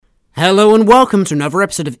Hello and welcome to another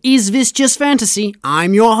episode of Is This Just Fantasy?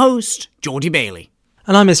 I'm your host, Geordie Bailey.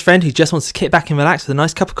 And I'm his friend who just wants to kick back and relax with a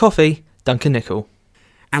nice cup of coffee, Duncan Nickel.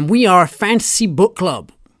 And we are a fantasy book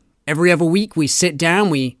club. Every other week we sit down,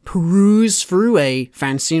 we peruse through a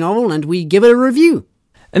fantasy novel, and we give it a review.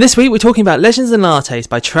 And this week we're talking about Legends and Lattes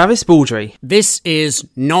by Travis Baldree. This is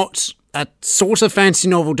not a sort of fantasy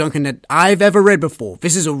novel, Duncan, that I've ever read before.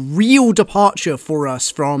 This is a real departure for us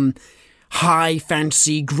from high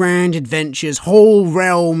fantasy, grand adventures, whole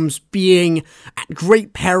realms being at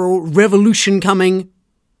great peril, revolution coming.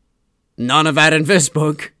 None of that in this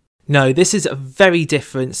book. No, this is a very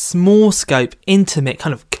different, small scope, intimate,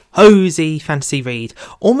 kind of cozy fantasy read.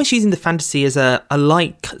 Almost using the fantasy as a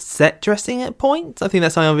light set dressing at points. I think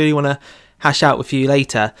that's something I really want to hash out with you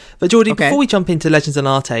later. But Geordie, Before we jump into Legends and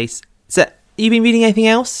Lattes, you been reading anything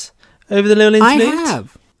else over the little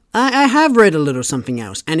interlude? I have read a little something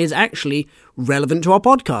else, and it's actually relevant to our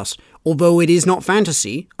podcast. Although it is not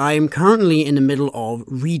fantasy, I am currently in the middle of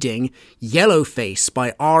reading Yellowface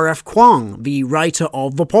by R.F. Kuang, the writer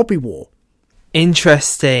of The Poppy War.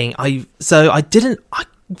 Interesting. I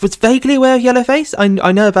was vaguely aware of Yellowface.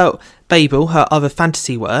 I know about Babel, her other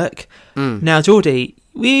fantasy work. Now, Geordie,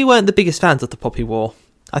 we weren't the biggest fans of The Poppy War.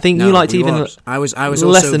 I think you liked even less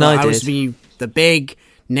than I did. I was the big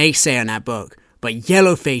naysayer in that book. But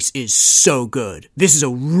Yellowface is so good. This is a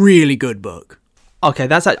really good book. Okay,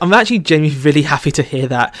 I'm actually genuinely really happy to hear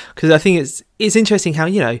that, because I think it's interesting how,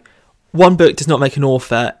 one book does not make an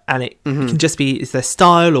author, and it can just be is their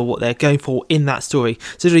style or what they're going for in that story.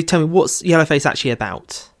 So really tell me, what's Yellowface actually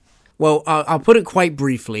about? Well, I'll put it quite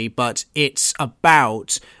briefly, but it's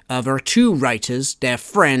about, there are two writers, they're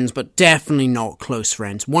friends, but definitely not close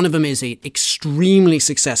friends. One of them is an extremely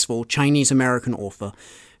successful Chinese-American author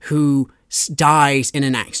who dies in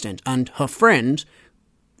an accident, and her friend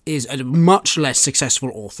is a much less successful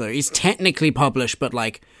author. Is technically published, but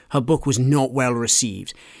her book was not well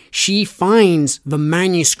received. She finds the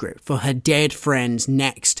manuscript for her dead friend's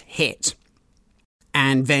next hit,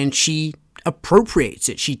 and then she appropriates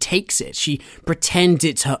it. She takes it. She pretends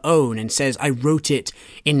it's her own and says, I wrote it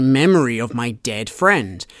in memory of my dead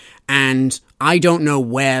friend. And I don't know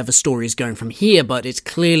where the story is going from here, but it's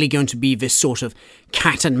clearly going to be this sort of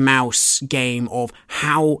cat and mouse game of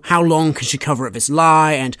how long can she cover up this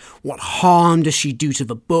lie, and what harm does she do to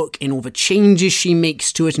the book in all the changes she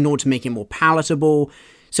makes to it in order to make it more palatable.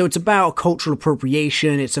 So it's about cultural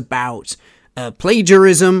appropriation, it's about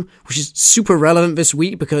plagiarism, which is super relevant this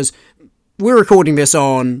week because we're recording this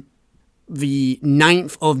on the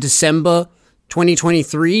 9th of December,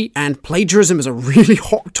 2023, and plagiarism is a really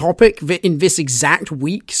hot topic in this exact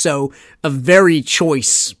week, so a very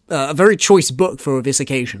choice book for this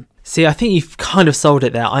occasion. See, I think you've kind of sold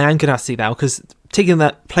it there. I am going to see that, because taking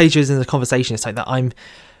that plagiarism in the conversation is something that I'm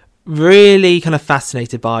really kind of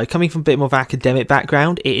fascinated by. Coming from a bit more of an academic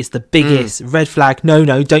background, it is the biggest red flag.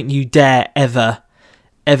 No, don't you dare ever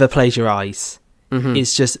plagiarise.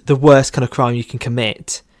 It's just the worst kind of crime you can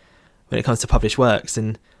commit when it comes to published works.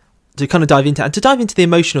 And to kind of dive into the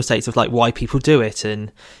emotional states of why people do it,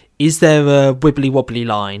 and is there a wibbly wobbly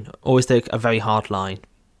line, or is there a very hard line?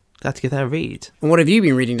 I have to give that a read. And what have you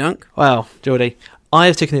been reading, Dunk? Well, Geordie,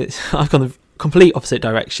 I've gone the complete opposite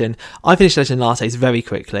direction. I finished Legends and Lattes very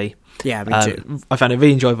quickly. Yeah, me too. I found it a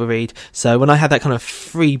really enjoyable read. So when I had that kind of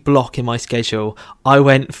free block in my schedule, I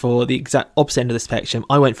went for the exact opposite end of the spectrum.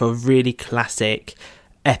 I went for a really classic,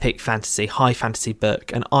 epic fantasy, high fantasy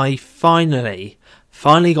book, and I finally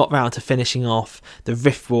got round to finishing off the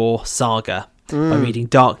Rift War saga by reading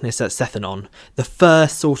Darkness at Sethanon, the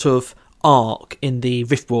first sort of arc in the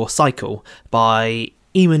Rift War cycle by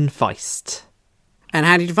Eamon Feist. And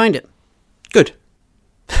how did you find it? Good.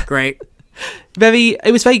 Great.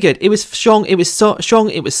 It was very good. It was strong. It was strong.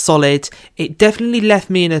 It was solid. It definitely left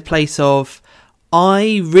me in a place of,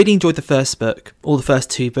 I really enjoyed the first book, or the first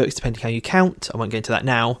two books, depending how you count. I won't get into that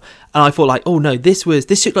now. And I thought oh no, this took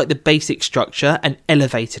the basic structure and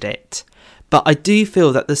elevated it. But I do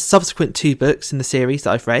feel that the subsequent two books in the series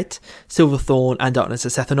that I've read, Silverthorn and Darkness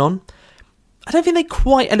at Sethanon, I don't think they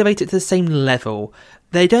quite elevate it to the same level.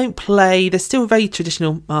 They're still very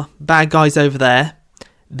traditional bad guys over there.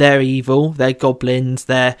 They're evil, they're goblins,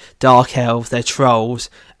 they're dark elves, they're trolls,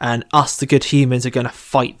 and us, the good humans, are going to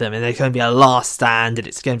fight them, and there's going to be a last stand, and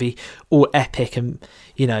it's going to be all epic and,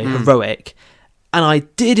 heroic. And I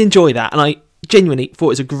did enjoy that, and I genuinely thought it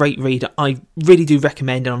was a great read. I really do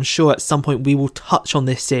recommend, and I'm sure at some point we will touch on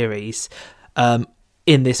this series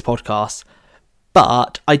in this podcast.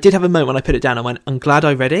 But I did have a moment when I put it down and went, I'm glad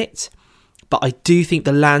I read it, but I do think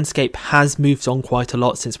the landscape has moved on quite a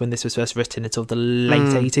lot since when this was first written in sort of the late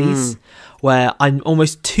 80s, where I'm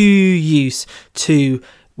almost too used to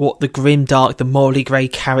what the grim dark, the morally grey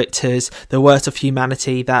characters, the worst of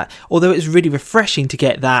humanity, that although it's really refreshing to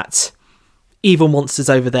get that evil monsters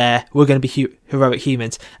over there, we're going to be heroic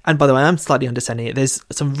humans. And by the way, I'm slightly understanding it. There's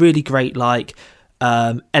some really great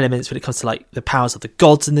elements when it comes to like the powers of the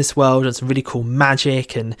gods in this world, and some really cool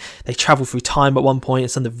magic, and they travel through time at one point,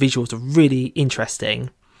 and some of the visuals are really interesting.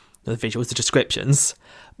 Not the visuals, the descriptions,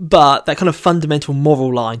 but that kind of fundamental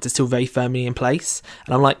moral lines are still very firmly in place.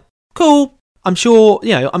 And I'm like, cool. I'm sure,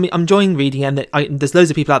 I'm enjoying reading it, and there's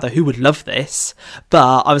loads of people out there who would love this,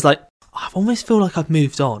 but I was like, I almost feel like I've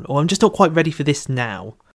moved on, or I'm just not quite ready for this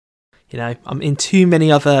now. I'm in too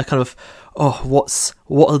many other kind of, what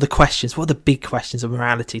are the questions? What are the big questions of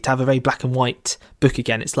morality? To have a very black and white book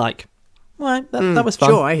again, it's like, well, that was fun.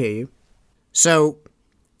 Sure, I hear you. So,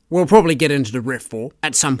 we'll probably get into the Rift 4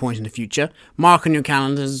 at some point in the future. Mark on your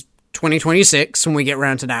calendars 2026 when we get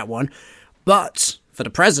round to that one. But, for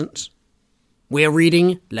the present, we're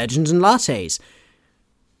reading Legends and Lattes.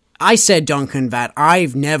 I said, Duncan, that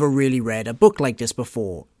I've never really read a book like this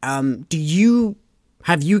before.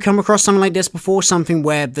 Have you come across something like this before? Something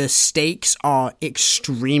where the stakes are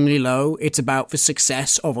extremely low? It's about the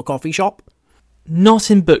success of a coffee shop? Not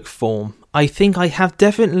in book form. I think I have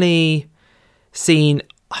definitely seen...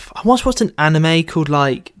 I once watched an anime called,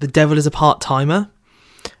 The Devil is a Part-Timer,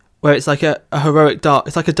 where it's like a heroic dark...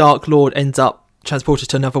 It's like a Dark Lord ends up transported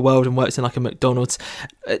to another world and works in like a McDonald's.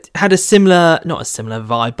 It had not a similar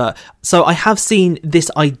vibe, but so I have seen this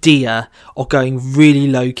idea of going really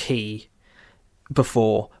low key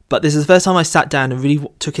before, but this is the first time I sat down and really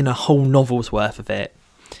took in a whole novel's worth of it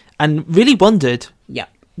and really wondered. Yeah,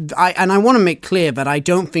 I want to make clear that I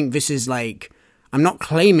don't think this is I'm not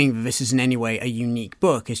claiming that this is in any way a unique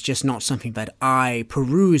book. It's just not something that I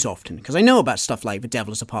peruse often, because I know about stuff like The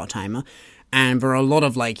Devil is a Part-Timer, and there are a lot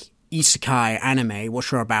of isekai anime,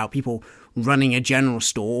 which are about people running a general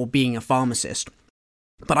store or being a pharmacist.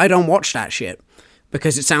 But I don't watch that shit,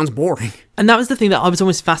 because it sounds boring. And that was the thing that I was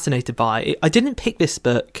always fascinated by. I didn't pick this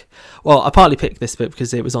book. Well, I partly picked this book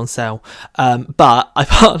because it was on sale. But I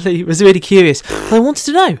partly was really curious. I wanted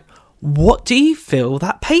to know, what do you fill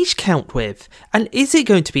that page count with? And is it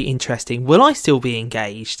going to be interesting? Will I still be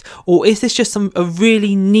engaged? Or is this just a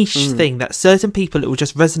really niche thing that certain people it will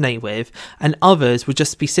just resonate with, and others will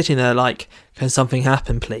just be sitting there like, can something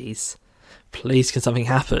happen, please? Please, can something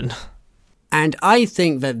happen? And I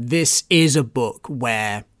think that this is a book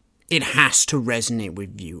where it has to resonate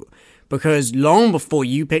with you. Because long before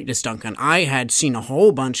you picked this, Duncan, I had seen a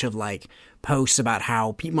whole bunch of posts about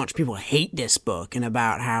how much people hate this book, and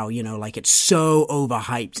about how, it's so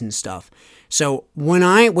overhyped and stuff. So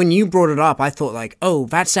when you brought it up, I thought oh,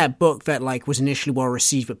 that's that book that was initially well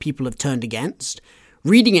received but people have turned against.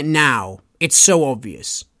 Reading it now, it's so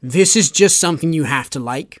obvious. This is just something you have to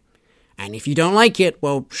like. And if you don't like it,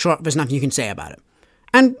 well, sure, there's nothing you can say about it.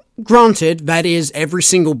 And granted, that is every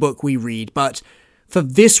single book we read, but for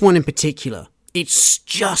this one in particular, it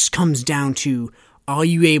just comes down to, are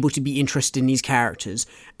you able to be interested in these characters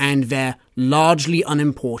and their largely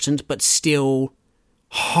unimportant but still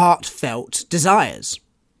heartfelt desires?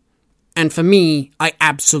 And for me, I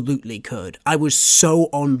absolutely could. I was so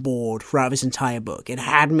on board throughout this entire book. It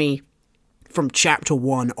had me from chapter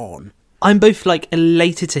 1 on. I'm both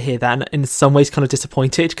elated to hear that and in some ways kind of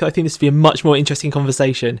disappointed, because I think this would be a much more interesting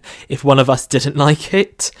conversation if one of us didn't like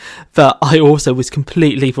it. But I also was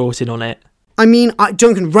completely brought in on it. I mean,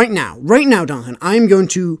 Duncan, right now, Duncan, I'm going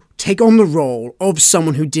to take on the role of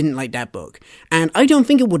someone who didn't like that book. And I don't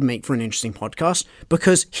think it would make for an interesting podcast,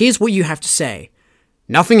 because here's what you have to say.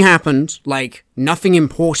 Nothing happened, nothing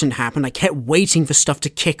important happened. I kept waiting for stuff to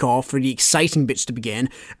kick off, for the exciting bits to begin,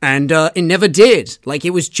 and it never did. It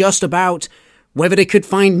was just about whether they could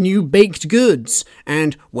find new baked goods,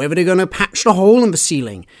 and whether they're going to patch the hole in the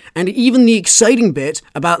ceiling. And even the exciting bit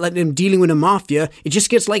about them dealing with a mafia, it just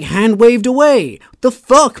gets hand-waved away. The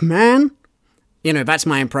fuck, man? That's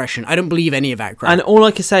my impression. I don't believe any of that crap. And all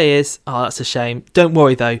I can say is, oh, that's a shame. Don't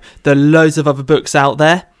worry, though. There are loads of other books out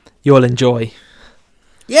there you'll enjoy.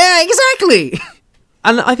 Yeah, exactly!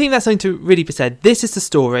 And I think that's something to really be said. This is the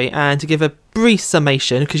story, and to give a brief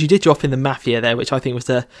summation, because you did drop in the mafia there, which I think was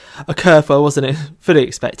a curveball, wasn't it? Fully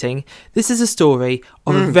expecting. This is a story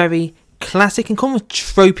of a very classic and common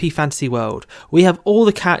tropey fantasy world. We have all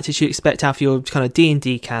the characters you expect out of your kind of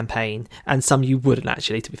D&D campaign, and some you wouldn't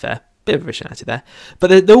actually, to be fair. Bit of originality there.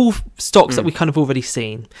 But they're all stocks that we've kind of already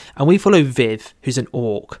seen. And we follow Viv, who's an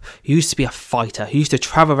orc, who used to be a fighter, who used to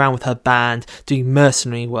travel around with her band, doing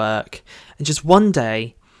mercenary work. And just one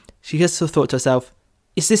day, she just sort of thought to herself,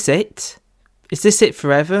 is this it? Is this it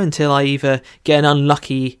forever until I either get an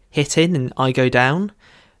unlucky hit in and I go down?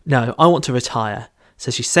 No, I want to retire. So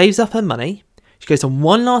she saves up her money. She goes on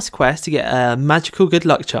one last quest to get a magical good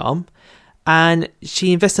luck charm. And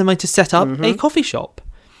she invests her money to set up a coffee shop.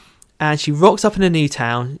 And she rocks up in a new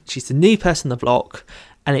town. She's the new person on the block.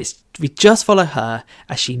 And we just follow her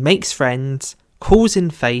as she makes friends, calls in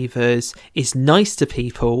favours, is nice to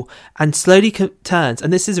people, and slowly turns.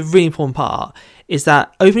 And this is a really important part, is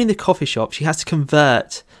that opening the coffee shop, she has to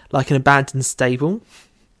convert like an abandoned stable.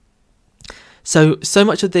 So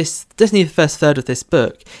much of this, definitely the first third of this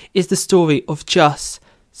book, is the story of just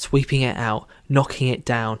sweeping it out, knocking it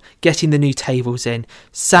down, getting the new tables in,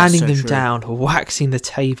 sanding them down, waxing the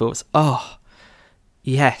tables. Oh,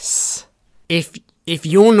 yes. If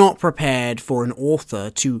you're not prepared for an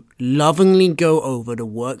author to lovingly go over the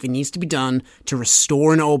work that needs to be done to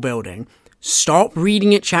restore an old building, stop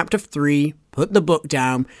reading at chapter 3, put the book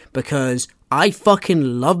down, because I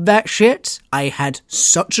fucking love that shit. I had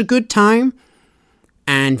such a good time.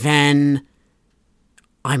 And then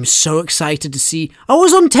I'm so excited to see... I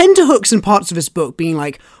was on tenterhooks in parts of this book being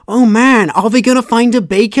like, oh man, are they going to find a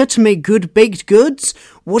baker to make good baked goods?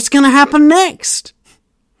 What's going to happen next?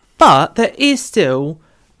 But there is still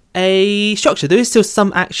a structure. There is still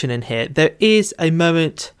some action in here. There is a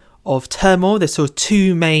moment of turmoil. There's sort of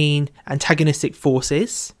two main antagonistic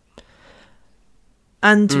forces.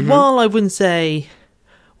 And while I wouldn't say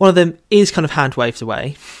one of them is kind of hand-waved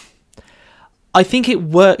away, I think it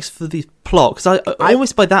works for the plot. Because I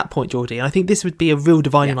almost by that point, Geordie, and I think this would be a real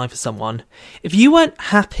dividing line for someone. If you weren't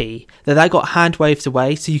happy that got hand-waved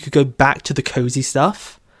away so you could go back to the cozy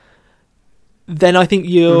stuff, then I think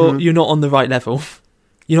you're not on the right level.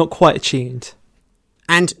 You're not quite attuned.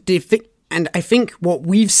 And I think what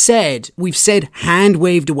we've said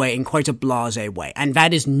hand-waved away in quite a blasé way. And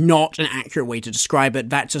that is not an accurate way to describe it.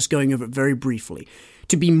 That's just going over it very briefly.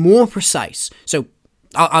 To be more precise, so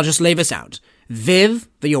I'll just lay this out. Viv,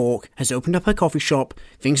 the orc, has opened up her coffee shop.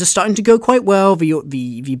 Things are starting to go quite well.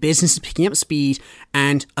 The business is picking up speed,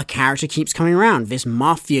 and a character keeps coming around. This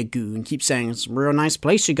mafia goon keeps saying, it's a real nice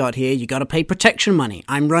place you got here. You got to pay protection money.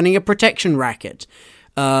 I'm running a protection racket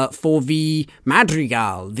for the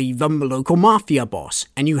Madrigal, the local mafia boss,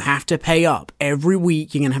 and you have to pay up. Every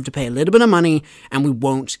week, you're going to have to pay a little bit of money, and we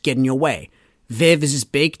won't get in your way. Viv is this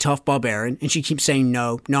big, tough barbarian, and she keeps saying,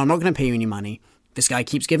 no, I'm not going to pay you any money. This guy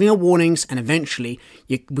keeps giving her warnings, and eventually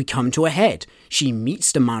we come to a head. She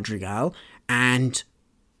meets the Madrigal, and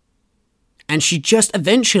she just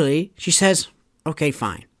eventually, she says, okay,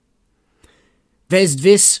 fine. There's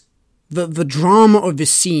this, the drama of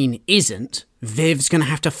this scene isn't Viv's going to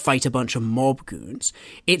have to fight a bunch of mob goons.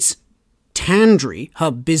 It's Tandri,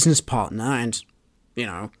 her business partner, and,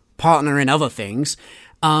 partner in other things,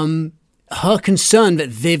 her concern that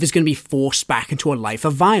Viv is going to be forced back into a life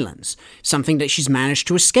of violence, something that she's managed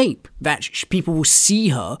to escape, that people will see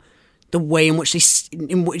her the way in which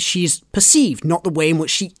she is perceived, not the way in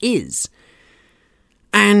which she is.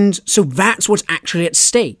 And so that's what's actually at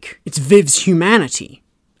stake. It's Viv's humanity.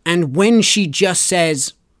 And when she just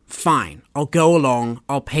says, fine, I'll go along,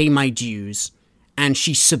 I'll pay my dues, and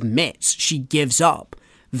she submits, she gives up,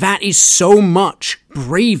 that is so much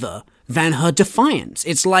braver than her defiance.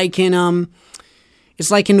 It's like in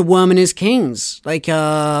The Worm and His Kings. It's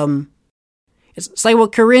like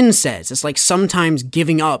what Corinne says. It's like sometimes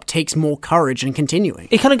giving up takes more courage than continuing.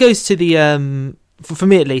 It kind of goes to the, for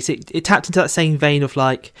me at least, it tapped into that same vein of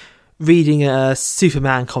like reading a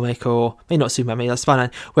Superman comic, or maybe not Superman, maybe that's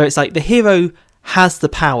Spider-Man, where it's like the hero has the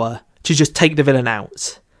power to just take the villain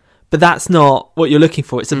out. But that's not what you're looking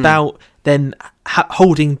for. It's about them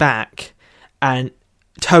holding back and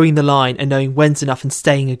towing the line and knowing when's enough and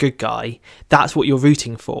staying a good guy. That's what you're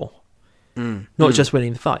rooting for, not just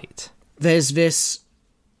winning the fight. There's this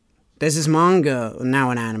manga, now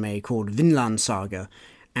an anime, called Vinland Saga,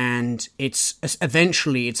 and it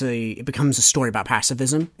becomes a story about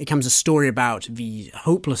pacifism. It becomes a story about the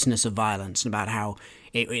hopelessness of violence and about how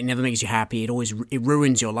it never makes you happy. It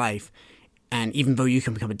ruins your life, and even though you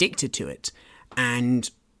can become addicted to it.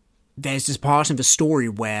 And there's this part of the story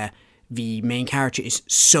where the main character is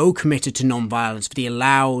so committed to non-violence that he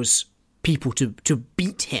allows people to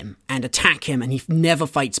beat him and attack him, and he never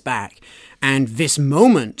fights back. And this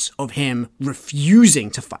moment of him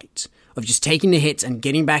refusing to fight, of just taking the hits and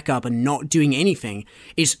getting back up and not doing anything,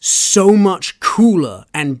 is so much cooler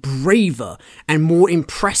and braver and more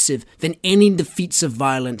impressive than any of the feats of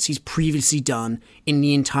violence he's previously done in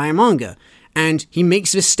the entire manga. And he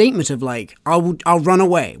makes this statement of like, I'll run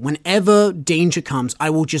away. Whenever danger comes, I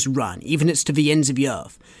will just run, even if it's to the ends of the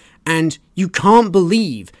earth. And you can't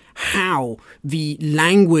believe how the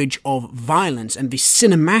language of violence and the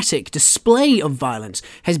cinematic display of violence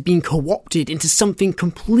has been co-opted into something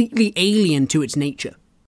completely alien to its nature.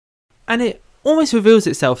 And it almost reveals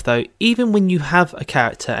itself, though, even when you have a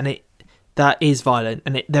character and that is violent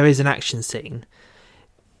and there is an action scene,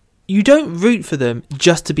 you don't root for them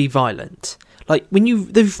just to be violent. Like,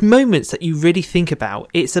 there's moments that you really think about,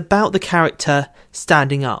 it's about the character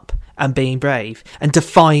standing up and being brave and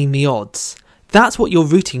defying the odds. That's what you're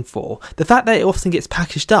rooting for. The fact that it often gets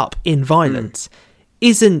packaged up in violence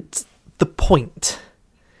isn't the point.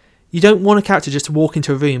 You don't want a character just to walk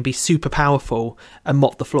into a room, be super powerful and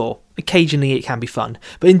mop the floor. Occasionally it can be fun,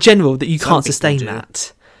 but in general that you can't sustain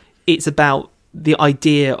that. It's about the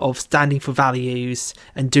idea of standing for values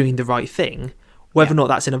and doing the right thing, whether or not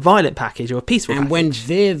that's in a violent package or a peaceful package. And when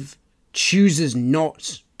Viv chooses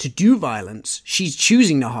not to do violence, she's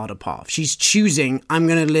choosing the harder path. She's choosing, I'm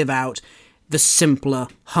going to live out the simpler,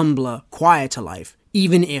 humbler, quieter life,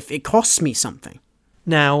 even if it costs me something.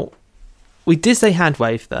 Now, we did say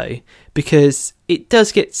handwave, though, because it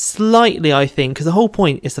does get slightly, I think, because the whole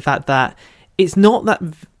point is the fact that it's not that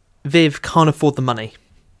Viv can't afford the money.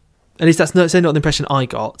 At least that's not the impression I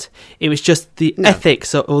got. It was just the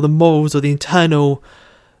ethics or the morals or the internal...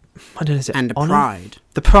 I don't know, is it and the honor? Pride.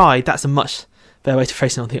 The pride, that's a much better way to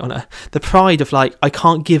phrase it on the honour. The pride of, like, I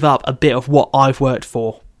can't give up a bit of what I've worked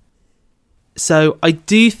for. So I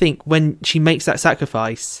do think when she makes that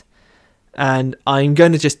sacrifice, and I'm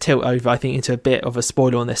going to just tilt over, I think, into a bit of a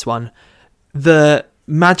spoiler on this one, the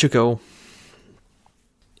madrigal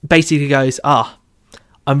basically goes, I'm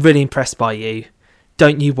really impressed by you.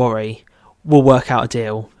 Don't you worry. We'll work out a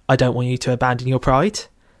deal. I don't want you to abandon your pride.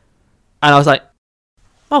 And I was like,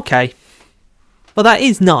 okay. Well, that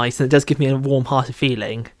is nice, and it does give me a warm-hearted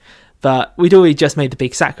feeling. But we'd already just made the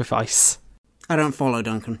big sacrifice. I don't follow,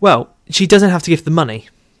 Duncan. Well, she doesn't have to give the money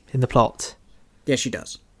in the plot. Yes, she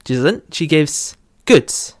does. She doesn't. She gives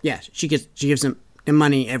goods. Yeah, she gives them the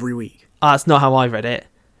money every week. That's not how I read it.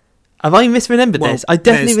 Have I misremembered this? I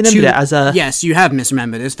definitely remembered it as a... Yes, you have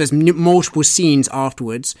misremembered this. There's multiple scenes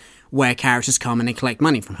afterwards where characters come and they collect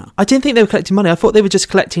money from her. I didn't think they were collecting money. I thought they were just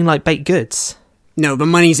collecting, like, baked goods. No, the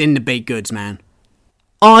money's in the baked goods, man.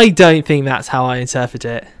 I don't think that's how I interpret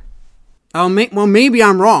it. Well, maybe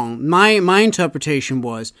I'm wrong. My interpretation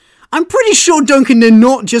was... I'm pretty sure, Duncan, they're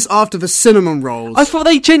not just after the cinnamon rolls. I thought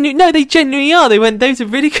they genuinely are. They went, those are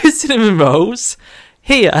really good cinnamon rolls.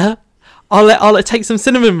 Here... I'll take some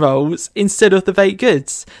cinnamon rolls instead of the baked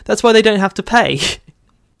goods. That's why they don't have to pay.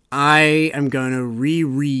 I am going to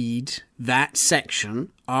reread that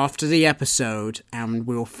section after the episode, and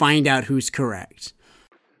we'll find out who's correct.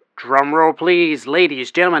 Drum roll, please,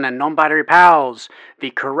 ladies, gentlemen, and non-binary pals.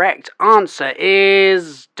 The correct answer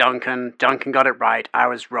is Duncan. Duncan got it right. I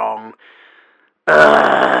was wrong.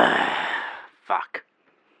 Fuck.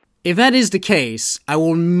 If that is the case, I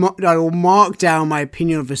will mark down my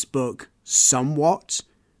opinion of this book somewhat,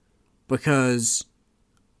 because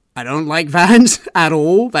I don't like that at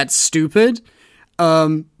all. That's stupid.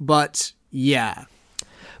 But yeah.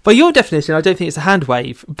 By your definition, I don't think it's a hand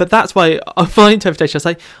wave, but that's why my interpretation, I was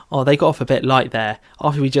like, they got off a bit light there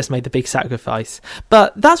after we just made the big sacrifice.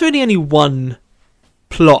 But that's really only one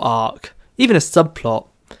plot arc, even a subplot,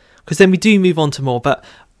 because then we do move on to more. But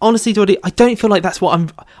honestly, Geordie, I don't feel like that's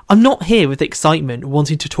what I'm not here with excitement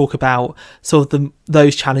wanting to talk about sort of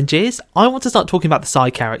those challenges. I want to start talking about the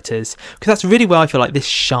side characters, because that's really where I feel like this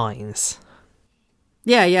shines.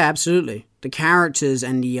 Yeah, absolutely. The characters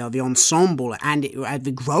and the ensemble and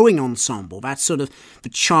the growing ensemble, that's sort of the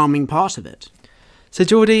charming part of it. So,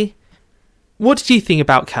 Geordie, what did you think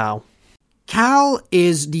about Cal? Cal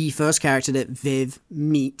is the first character that Viv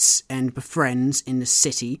meets and befriends in the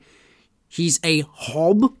city. He's a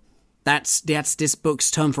hob. That's this book's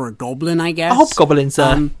term for a goblin, I guess. A hobgoblin's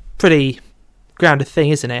a pretty grounded thing,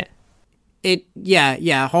 isn't it?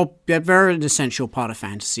 Hob, very an essential part of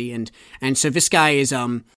fantasy, and so this guy is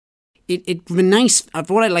what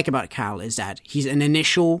I like about Cal is that he's an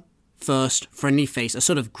initial first friendly face, a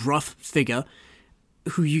sort of gruff figure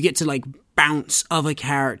who you get to like bounce other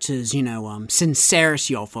characters,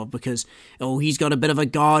 sincerity off of, because he's got a bit of a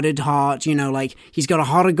guarded heart, like he's got a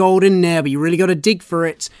heart of gold in there, but you really got to dig for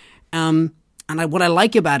it. What I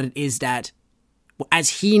like about it is that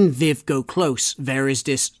as he and Viv go close, there is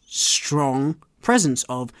this strong presence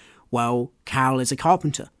of, Cal is a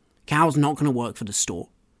carpenter. Cal's not going to work for the store.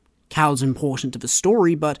 Cal's important to the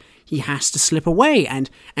story, but he has to slip away, and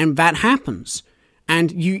that happens.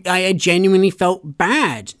 And I genuinely felt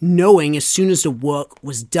bad knowing as soon as the work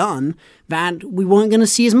was done that we weren't going to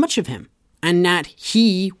see as much of him, and that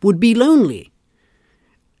he would be lonely.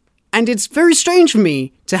 And it's very strange for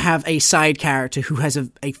me to have a side character who has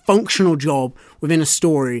a functional job within a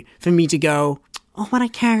story for me to go, oh, my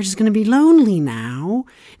character's going to be lonely now.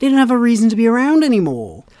 They don't have a reason to be around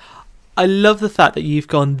anymore. I love the fact that you've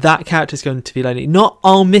gone, that character's going to be lonely. Not,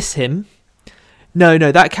 I'll miss him. No,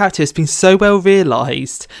 that character has been so well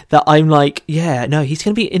realised that I'm like, yeah, no, he's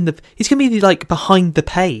going to be like behind the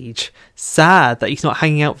page. Sad that he's not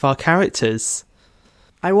hanging out with our characters.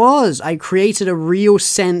 I created a real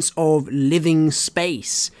sense of living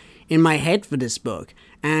space in my head for this book.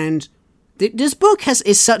 And this book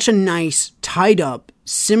is such a nice, tied up,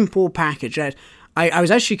 simple package that I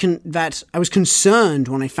was actually I was concerned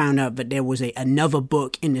when I found out that there was another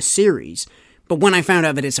book in the series. But when I found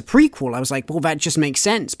out that it's a prequel, I was like, well, that just makes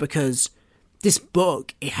sense because this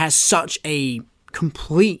book, it has such a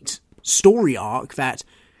complete story arc that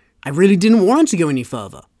I really didn't want it to go any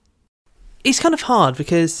further. It's kind of hard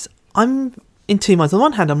because I'm in two minds. On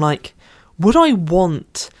one hand, I'm like, would I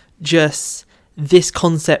want just this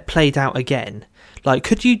concept played out again? Like,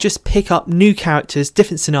 could you just pick up new characters,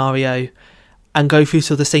 different scenario, and go through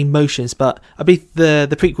sort of the same motions? But I believe the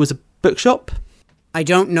prequel was a bookshop. I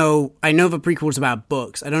don't know. I know the prequel is about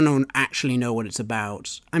books. I don't actually know what it's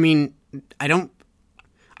about. I mean,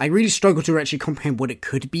 I really struggle to actually comprehend what it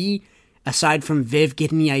could be, aside from Viv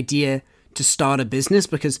getting the idea to start a business,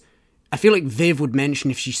 because I feel like Viv would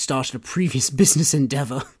mention if she started a previous business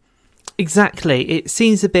endeavour. Exactly. It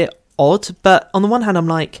seems a bit odd, but on the one hand, I'm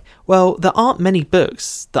like, well, there aren't many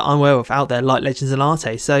books that I'm aware of out there like Legends and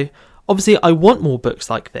Lattes, so obviously I want more books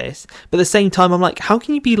like this, but at the same time, I'm like, how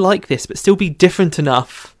can you be like this but still be different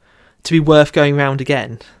enough to be worth going round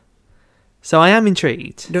again? So I am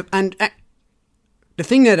intrigued. And the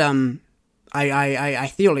thing that I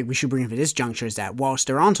feel like we should bring up at this juncture is that whilst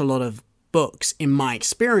there aren't a lot of books in my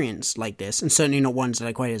experience like this, and certainly not ones that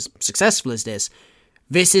are quite as successful as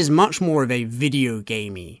this is much more of a video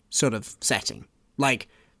gamey sort of setting, like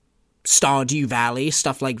Stardew Valley,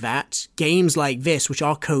 stuff like that. Games like this, which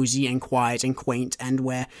are cozy and quiet and quaint and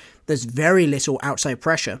where there's very little outside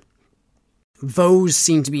pressure, those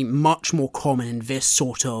seem to be much more common in this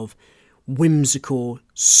sort of whimsical,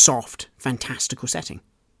 soft, fantastical setting.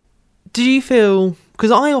 Do you feel,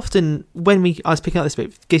 because I often, when I was picking up this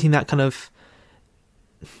book, getting that kind of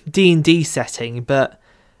D&D setting, but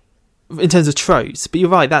in terms of tropes, but you're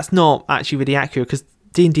right, that's not actually really accurate, because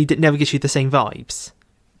D&D never gives you the same vibes.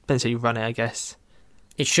 Depends how you run it, I guess.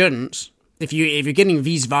 It shouldn't. If you're getting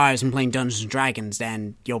these vibes and playing Dungeons and Dragons,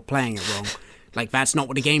 then you're playing it wrong. Like, that's not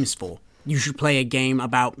what a game's for. You should play a game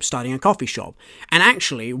about starting a coffee shop. And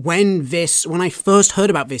actually, when I first heard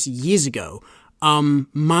about this years ago,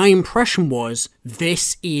 my impression was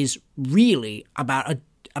this is really about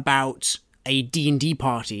a D&D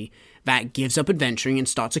party that gives up adventuring and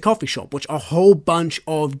starts a coffee shop, which a whole bunch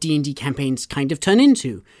of D&D campaigns kind of turn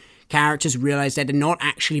into. Characters realize that they're not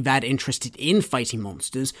actually that interested in fighting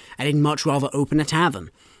monsters, and they'd much rather open a tavern.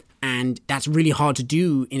 And that's really hard to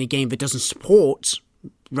do in a game that doesn't support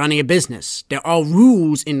running a business. There are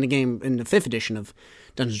rules in the game, in the 5th edition of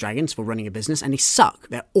Dungeons & Dragons, for running a business, and they suck.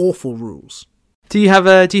 They're awful rules. Do you have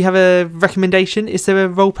a recommendation? Is there a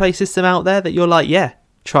roleplay system out there that you're like, yeah,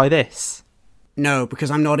 try this? No, because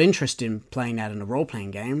I'm not interested in playing that in a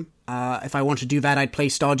role-playing game. If I want to do that, I'd play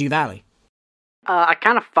Stardew Valley. I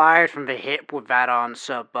kind of fired from the hip with that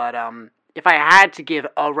answer, but if I had to give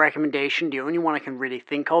a recommendation, the only one I can really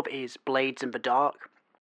think of is Blades in the Dark.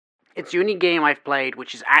 It's the only game I've played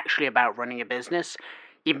which is actually about running a business,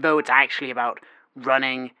 even though it's actually about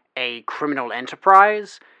running a criminal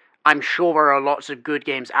enterprise. I'm sure there are lots of good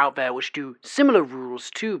games out there which do similar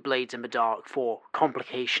rules to Blades in the Dark for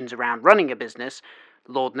complications around running a business.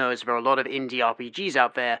 Lord knows there are a lot of indie RPGs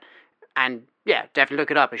out there, and yeah, definitely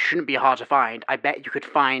look it up. It shouldn't be hard to find. I bet you could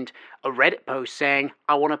find a Reddit post saying,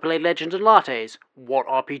 I want to play Legends and Lattes. What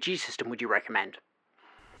RPG system would you recommend?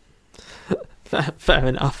 Fair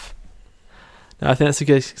enough. No, I think that's a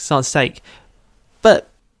good start to take.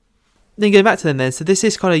 But then going back to them then, so this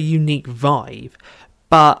is kind of a unique vibe,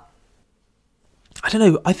 but I don't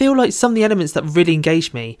know, I feel like some of the elements that really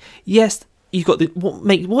engage me, yes, you've got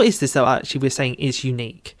what is this that actually we're saying is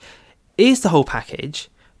unique? It is the whole package,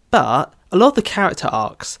 but a lot of the character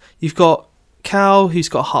arcs, you've got Cal, who's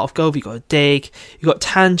got a heart of gold, you've got a dig, you've got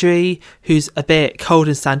Tandri, who's a bit cold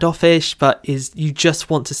and standoffish, but you just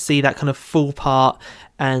want to see that kind of full part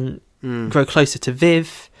and grow closer to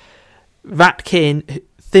Viv.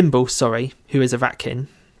 Thimble, who is a Ratkin.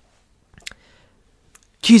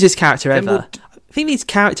 Cutest character ever. I think these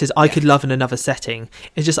characters I could love in another setting.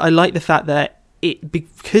 It's just I like the fact that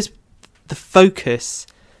because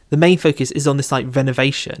the main focus is on this like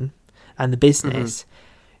renovation and the business.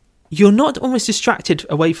 you're not almost distracted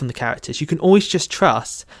away from the characters. You can always just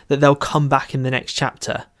trust that they'll come back in the next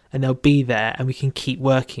chapter and they'll be there and we can keep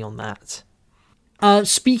working on that.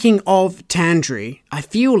 Speaking of Tandri, I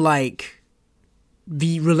feel like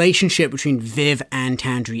the relationship between Viv and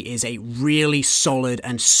Tandri is a really solid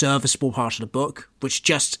and serviceable part of the book, which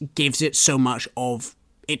just gives it so much of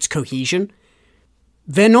its cohesion.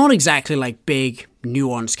 They're not exactly like big,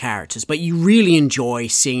 nuanced characters, but you really enjoy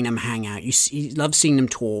seeing them hang out. You love seeing them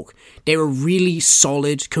talk. They're a really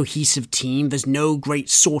solid, cohesive team. There's no really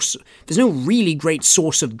great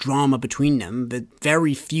source of drama between them. There are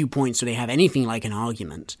very few points where they have anything like an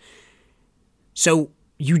argument. So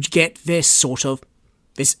you get a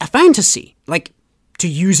fantasy, like, to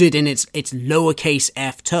use it in its lowercase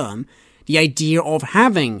f term, the idea of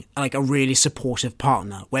having, like, a really supportive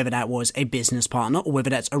partner, whether that was a business partner or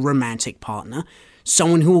whether that's a romantic partner,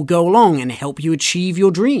 someone who will go along and help you achieve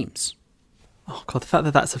your dreams. Oh, God, the fact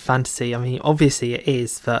that that's a fantasy, I mean, obviously it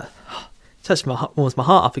is, but it warms my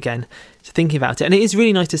heart up again to thinking about it. And it is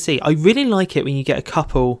really nice to see. I really like it when you get a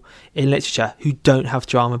couple in literature who don't have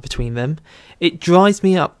drama between them. It drives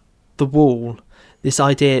me up the wall, this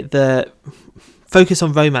idea that focus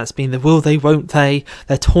on romance being the will they, won't they,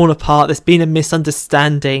 they're torn apart, there's been a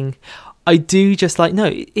misunderstanding. I do just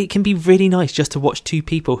it can be really nice just to watch two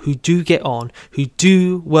people who do get on, who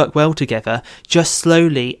do work well together, just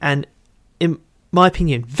slowly and, in my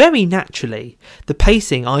opinion, very naturally. The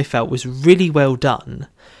pacing, I felt, was really well done.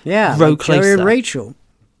 Yeah, like Jerry and Rachel.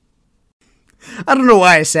 I don't know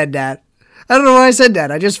why I said that.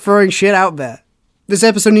 I'm just throwing shit out there. This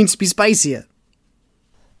episode needs to be spicier.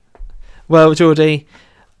 Well, Geordie,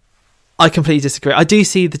 I completely disagree. I do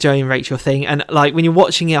see the Joey and Rachel thing, and like when you're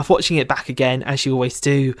watching it, I'm watching it back again, as you always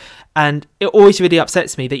do, and it always really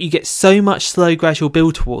upsets me that you get so much slow, gradual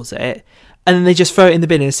build towards it, and then they just throw it in the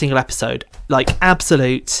bin in a single episode. Like,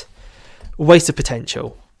 absolute waste of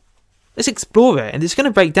potential. Let's explore it, and it's going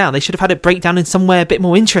to break down. They should have had it break down in somewhere a bit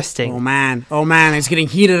more interesting. Oh man, it's getting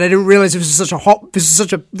heated. I didn't realize this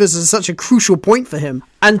is such a crucial point for him.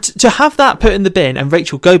 And to have that put in the bin and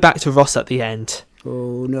Rachel go back to Ross at the end.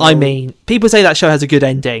 Oh no. I mean, people say that show has a good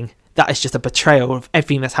ending. That is just a betrayal of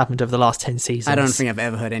everything that's happened over the last 10 seasons. I don't think I've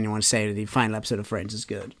ever heard anyone say that the final episode of Friends is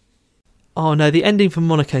good. Oh no, the ending for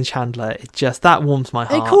Monica and Chandler, that warms my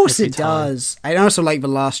heart. Of course it does. I also like the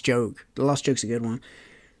last joke. The last joke's a good one.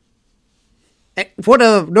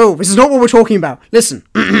 No, this is not what we're talking about. Listen,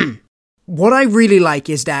 what I really like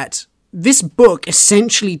is that this book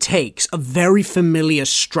essentially takes a very familiar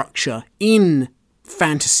structure in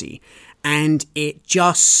fantasy and it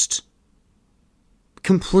just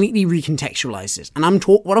completely recontextualizes. And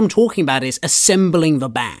what I'm talking about is assembling the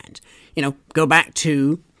band. You know, go back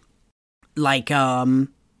to like Kings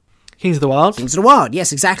of the Wild. Kings of the Wild.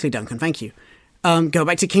 Yes, exactly, Duncan. Thank you. Go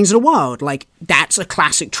back to Kings of the Wild. Like, that's a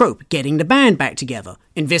classic trope, getting the band back together.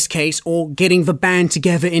 In this case, or getting the band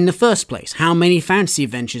together in the first place. How many fantasy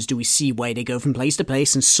adventures do we see where they go from place to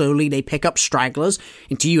place and slowly they pick up stragglers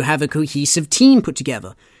until you have a cohesive team put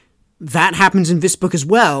together? That happens in this book as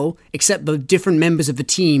well, except the different members of the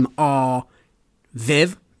team are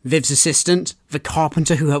Viv's assistant, the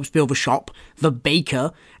carpenter who helps build the shop, the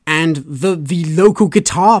baker, and the local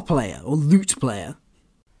guitar player or lute player.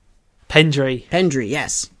 Pendry,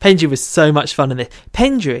 yes. Pendry was so much fun in this.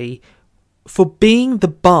 Pendry, for being the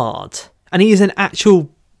bard, and he is an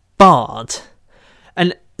actual bard,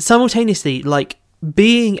 and simultaneously, like,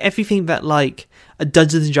 being everything that, like, a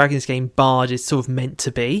Dungeons and Dragons game bard is sort of meant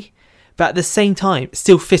to be, but at the same time,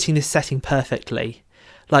 still fitting this setting perfectly.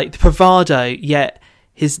 Like, the bravado, yet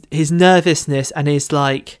his nervousness and he's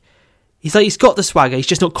got the swagger, he's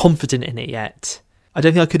just not confident in it yet. I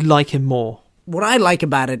don't think I could like him more. What I like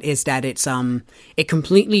about it is that it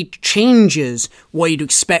completely changes what you'd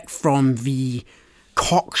expect from the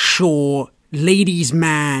cocksure ladies'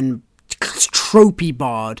 man tropey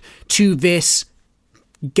bard to this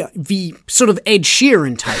the sort of Ed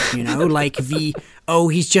Sheeran type, you know, like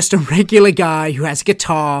he's just a regular guy who has a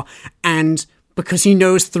guitar and because he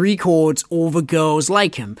knows 3 chords, all the girls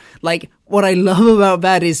like him. Like, what I love about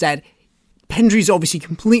that is that Pendry's obviously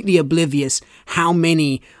completely oblivious how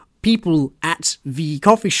many people at the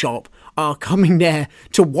coffee shop are coming there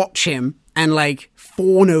to watch him and, like,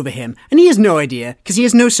 fawn over him. And he has no idea, because he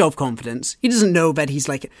has no self-confidence. He doesn't know that he's,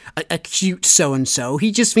 like, a cute so-and-so.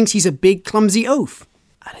 He just thinks he's a big, clumsy oaf.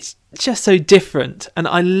 And it's just so different. And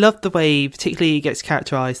I love the way, particularly, he gets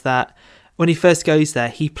characterised that when he first goes there,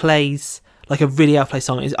 he plays, like, a really outplay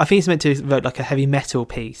song. I think it's meant to evoke, like, a heavy metal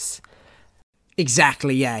piece.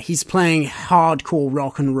 Exactly, yeah. He's playing hardcore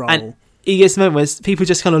rock and roll. And he gets a moment where people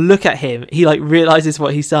just kind of look at him. He, like, realises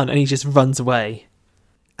what he's done and he just runs away.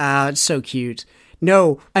 It's so cute.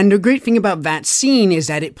 No, and the great thing about that scene is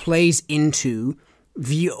that it plays into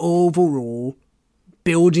the overall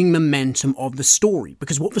building momentum of the story.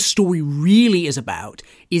 Because what the story really is about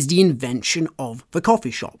is the invention of the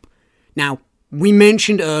coffee shop. Now, we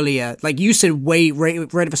mentioned earlier, like you said right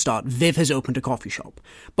at the start, Viv has opened a coffee shop.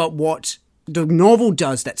 But what the novel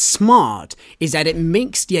does that's smart is that it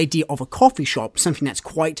makes the idea of a coffee shop something that's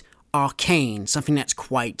quite arcane, something that's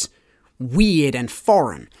quite weird and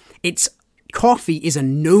foreign. Coffee is a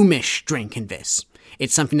gnomish drink in this.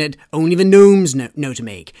 It's something that only the gnomes know to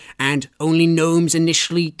make, and only gnomes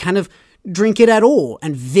initially kind of drink it at all.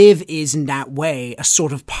 And Viv is in that way a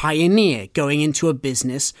sort of pioneer going into a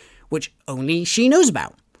business which only she knows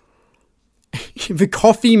about. The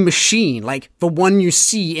coffee machine, like the one you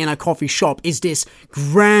see in a coffee shop, is this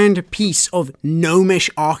grand piece of gnomish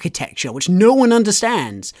architecture which no one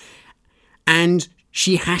understands. And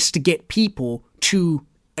she has to get people to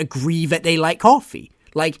agree that they like coffee,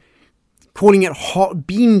 like calling it hot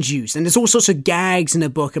bean juice. And there's all sorts of gags in the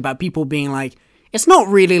book about people being like, it's not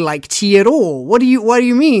really like tea at all. What do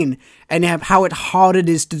you mean? And how hard it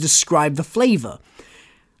is to describe the flavor.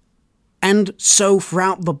 And so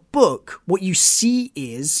throughout the book, what you see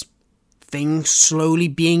is things slowly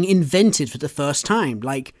being invented for the first time,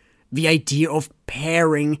 like the idea of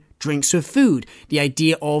pairing drinks with food, the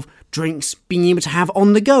idea of drinks being able to have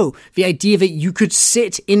on the go, the idea that you could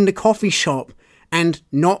sit in the coffee shop and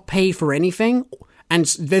not pay for anything. And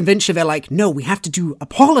eventually they're like, no, we have to do a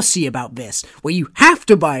policy about this, where you have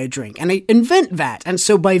to buy a drink. And they invent that. And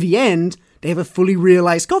so by the end, they have a fully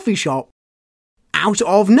realized coffee shop out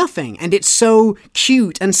of nothing. And it's so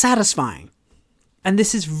cute and satisfying. And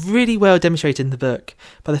this is really well demonstrated in the book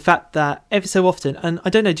by the fact that every so often, and I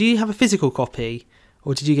don't know, do you have a physical copy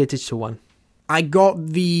or did you get a digital one? I got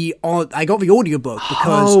the audiobook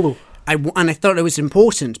because I thought it was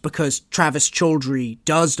important because Travis Baldree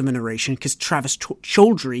does the narration, because Travis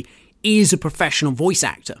Baldree is a professional voice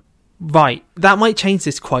actor. Right, that might change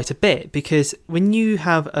this quite a bit, because when you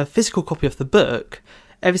have a physical copy of the book,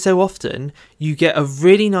 every so often you get a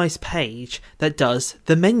really nice page that does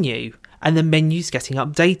the menu, and the menu's getting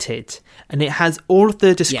updated, and it has all of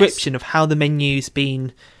the description of how the menu's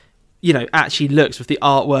been, actually looks, with the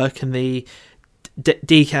artwork and the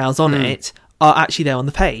decals on it are actually there on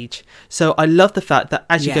the page. So I love the fact that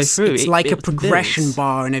as you go through, it's like a progression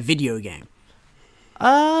bar in a video game.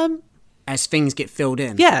 As things get filled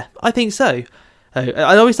in. Yeah, I think so.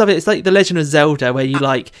 I always love it. It's like the Legend of Zelda, where you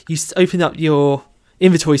open up your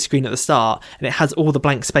inventory screen at the start and it has all the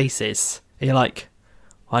blank spaces. And you're like,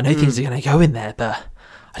 well, I know things are going to go in there, but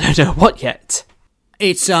I don't know what yet.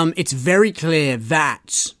 It's very clear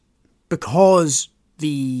that because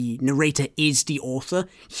the narrator is the author,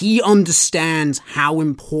 he understands how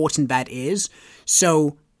important that is.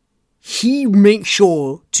 So he makes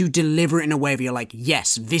sure to deliver it in a way where you're like,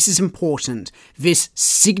 yes, this is important. This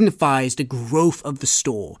signifies the growth of the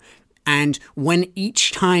store. And when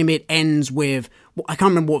each time it ends with, I can't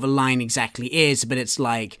remember what the line exactly is, but it's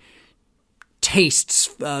like,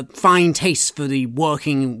 fine tastes for the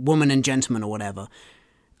working woman and gentleman or whatever.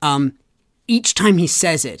 Each time he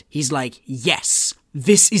says it, he's like, yes,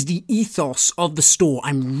 this is the ethos of the store.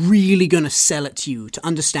 I'm really going to sell it to you to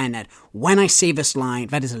understand that when I say this line,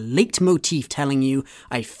 that is a leitmotif telling you,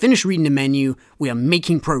 I finished reading the menu, we are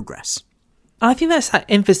making progress. I think that's that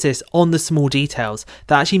emphasis on the small details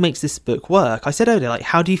that actually makes this book work. I said earlier, like,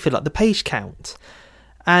 how do you fill up the page count?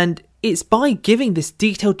 And it's by giving this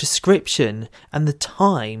detailed description and the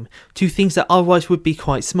time to things that otherwise would be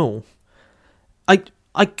quite small. I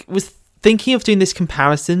was thinking of doing this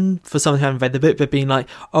comparison for someone who hadn't read the book, but being like,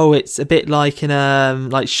 oh, it's a bit like in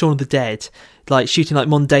like Shaun of the Dead, like shooting like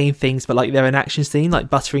mundane things, but like they're an action scene,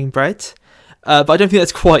 like buttering bread. But I don't think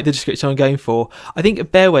that's quite the description I'm going for. I think a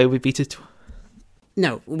better way would be to...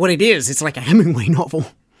 No, what it is, it's like a Hemingway novel.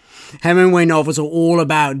 Hemingway novels are all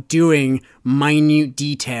about doing minute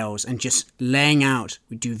details and just laying out,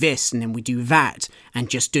 we do this and then we do that, and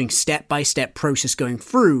just doing step-by-step process going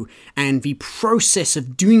through, and the process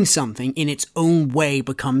of doing something in its own way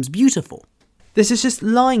becomes beautiful. This is just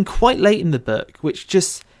line quite late in the book, which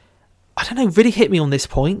just, I don't know, really hit me on this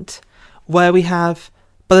point, where we have,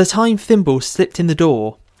 by the time Thimble slipped in the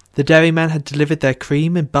door, the dairyman had delivered their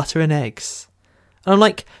cream and butter and eggs. And I'm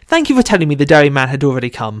like, thank you for telling me the dairyman had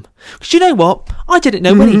already come. Because you know what? I didn't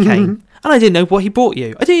know when he came. And I didn't know what he brought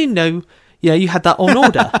you. I didn't know, you had that on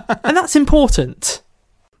order. And that's important.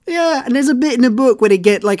 Yeah, and there's a bit in the book where they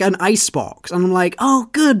get like an icebox. And I'm like, oh,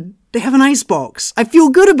 good. They have an icebox. I feel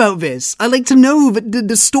good about this. I like to know that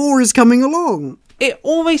the store is coming along.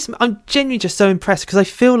 I'm genuinely just so impressed because I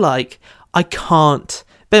feel like I can't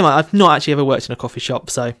Bear in mind, I've not actually ever worked in a coffee shop,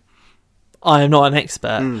 so I am not an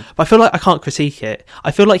expert. But I feel like I can't critique it. I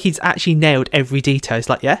feel like he's actually nailed every detail. It's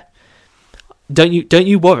like, yeah, don't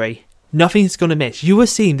you worry. Nothing's going to miss. You are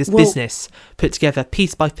seeing this business put together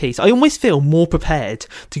piece by piece. I almost feel more prepared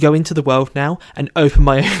to go into the world now and open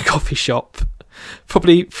my own coffee shop.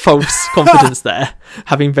 Probably false confidence there,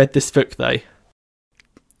 having read this book, though.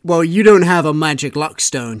 Well, you don't have a magic luck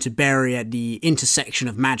stone to bury at the intersection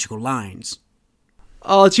of magical lines.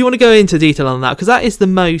 Oh, do you want to go into detail on that? Because that is the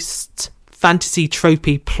most fantasy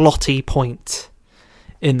tropey plotty point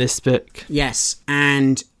in this book. Yes,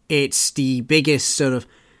 and it's the biggest sort of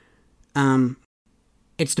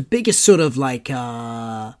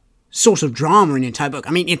source of drama in the entire book.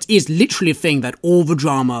 I mean, it is literally a thing that all the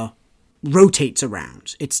drama rotates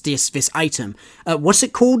around. It's this item. What's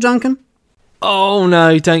it called, Duncan? Oh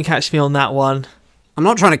no, don't catch me on that one. I'm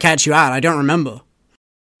not trying to catch you out, I don't remember.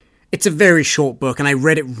 It's a very short book, and I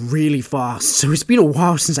read it really fast, so it's been a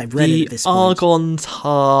while since I've read it at this point. The Argon's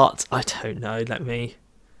Heart. I don't know,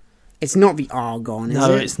 It's not the Argon, is it?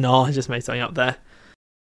 No, it's not. I just made something up there.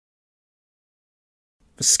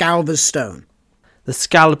 The Scalber's Stone. The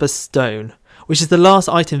Scalber's Stone, which is the last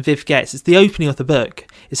item Viv gets. It's the opening of the book.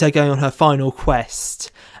 It's her going on her final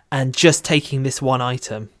quest and just taking this one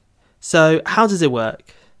item. So, how does it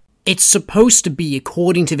work? It's supposed to be,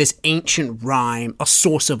 according to this ancient rhyme, a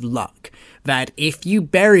source of luck. That if you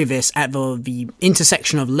bury this at the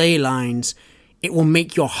intersection of ley lines, it will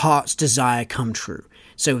make your heart's desire come true.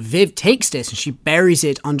 So Viv takes this and she buries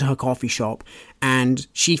it under her coffee shop, and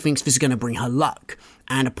she thinks this is going to bring her luck.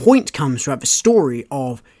 And a point comes throughout the story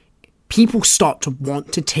of people start to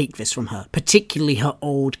want to take this from her, particularly her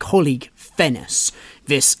old colleague Fennis,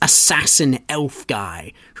 this assassin elf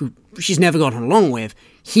guy who she's never gotten along with.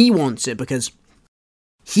 He wants it because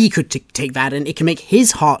he could take that and it can make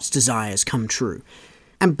his heart's desires come true.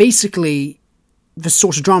 And basically, the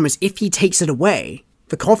source of drama is if he takes it away,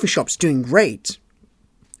 the coffee shop's doing great.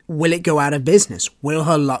 Will it go out of business? Will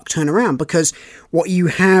her luck turn around? Because what you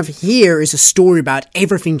have here is a story about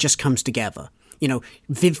everything just comes together. You know,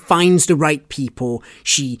 Viv finds the right people,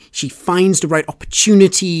 she finds the right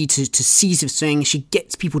opportunity to seize this thing, she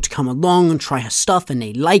gets people to come along and try her stuff and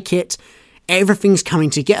they like it. Everything's coming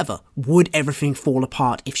together. Would everything fall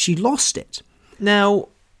apart if she lost it? Now,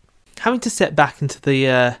 having to step back into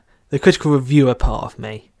the critical reviewer part of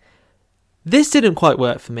me, this didn't quite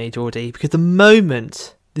work for me, Geordie, because the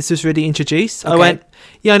moment this was really introduced, I went,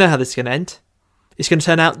 yeah, I know how this is going to end. It's going to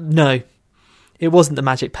turn out, no, it wasn't the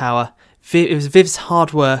magic power. It was Viv's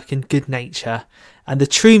hard work and good nature, and the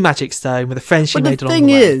true magic stone with the friends she made along the way. But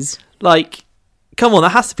the thing is, like, come on, that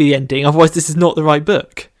has to be the ending, otherwise this is not the right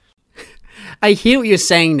book. I hear what you're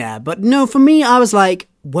saying there, but no, for me, I was like,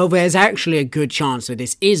 well, there's actually a good chance that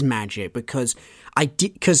this is magic, because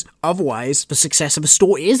otherwise the success of a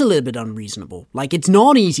store is a little bit unreasonable. Like, it's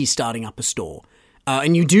not easy starting up a store,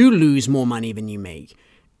 and you do lose more money than you make.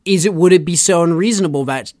 Would it be so unreasonable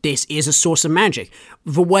that this is a source of magic?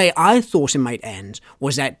 The way I thought it might end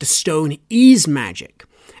was that the stone is magic,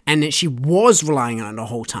 and that she was relying on it the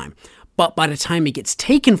whole time. But by the time it gets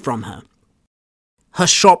taken from her, her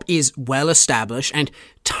shop is well established, and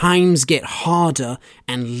times get harder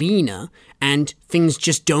and leaner, and things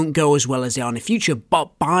just don't go as well as they are in the future.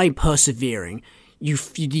 But by persevering,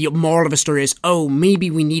 the moral of the story is, oh, maybe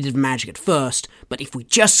we needed magic at first, but if we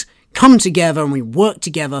just come together and we work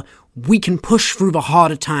together, we can push through the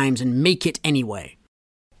harder times and make it anyway.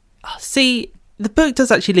 See, the book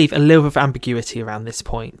does actually leave a little bit of ambiguity around this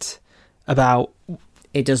point about...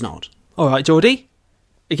 It does not. All right, Geordie.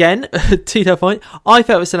 Again, to that point, I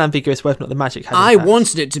felt it was still ambiguous whether or not the magic had impact. I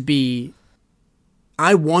wanted it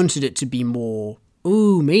to be more,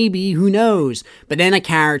 ooh, maybe, who knows? But then a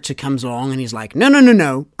character comes along and he's like, no,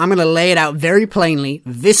 I'm going to lay it out very plainly.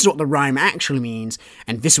 This is what the rhyme actually means,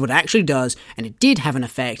 and this is what it actually does, and it did have an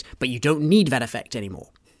effect, but you don't need that effect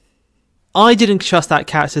anymore. I didn't trust that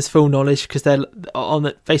character's full knowledge because they're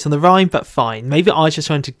based on the rhyme, but fine. Maybe I was just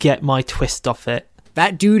trying to get my twist off it.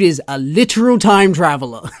 That dude is a literal time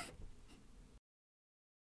traveler.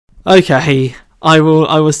 Okay, I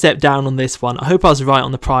will step down on this one. I hope I was right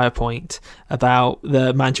on the prior point about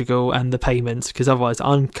the magical and the payments, because otherwise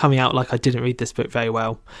I'm coming out like I didn't read this book very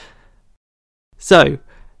well. So,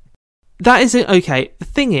 that isn't okay. The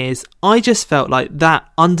thing is, I just felt like that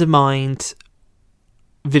undermined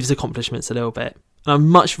Viv's accomplishments a little bit. And I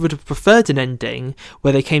much would have preferred an ending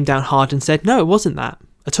where they came down hard and said, no, it wasn't that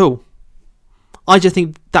at all. I just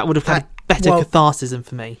think that would have had better catharsis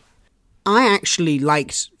for me. I actually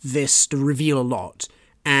liked the reveal a lot,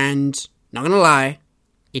 and not gonna lie,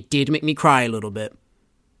 it did make me cry a little bit.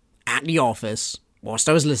 At the office, whilst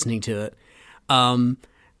I was listening to it.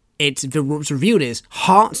 What's revealed is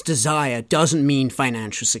heart's desire doesn't mean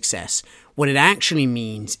financial success. What it actually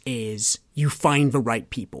means is you find the right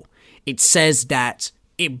people. It says that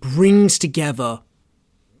it brings together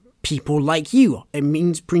people like you.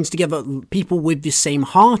 It brings together people with the same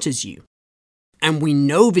heart as you. And we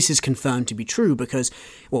know this is confirmed to be true because,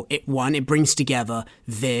 well, it brings together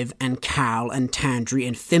Viv and Cal and Tandri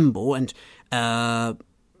and Thimble and,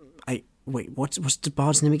 what's the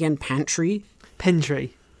bard's name again? Pendry,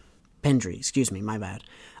 excuse me, my bad.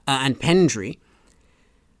 And Pendry.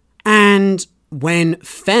 And when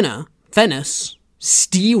Fennis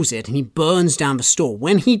steals it and he burns down the store,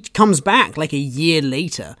 when he comes back like a year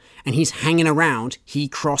later and he's hanging around, he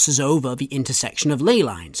crosses over the intersection of ley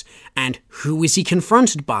lines. And who is he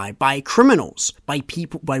confronted by? By criminals, by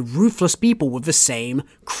ruthless people with the same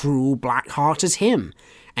cruel black heart as him.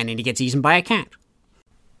 And then he gets eaten by a cat.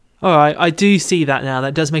 All right, I do see that now.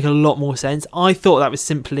 That does make a lot more sense. I thought that was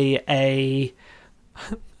simply a,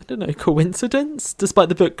 coincidence, despite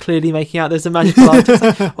the book clearly making out there's a magical artist.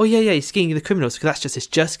 Like, oh, yeah, he's skiing the criminals, because that's just his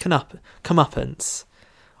comeuppance.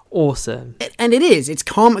 Awesome. And it is. It's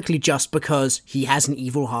karmically just because he has an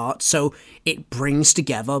evil heart, so it brings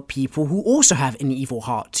together people who also have an evil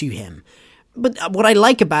heart to him. But what I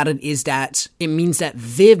like about it is that it means that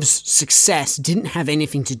Viv's success didn't have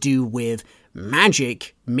anything to do with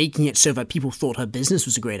magic making it so that people thought her business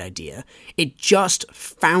was a great idea. It just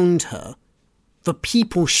found her the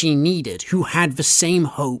people she needed who had the same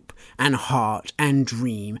hope and heart and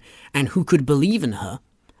dream and who could believe in her.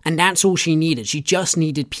 And that's all she needed. She just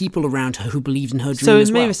needed people around her who believed in her dream as well. So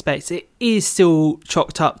in many respects, it is still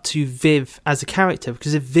chalked up to Viv as a character,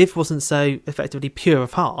 because if Viv wasn't so effectively pure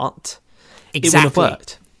of heart, it wouldn't have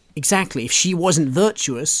worked. Exactly. If she wasn't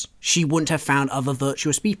virtuous, she wouldn't have found other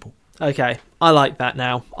virtuous people. Okay, I like that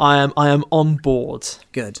now. I am on board.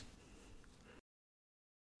 Good.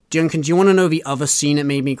 Duncan, do you want to know the other scene that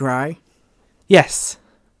made me cry? Yes.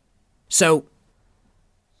 So,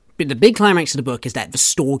 the big climax of the book is that the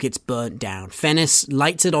store gets burnt down. Fennis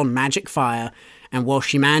lights it on magic fire, and while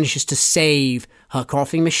she manages to save her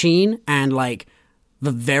coffee machine and, like,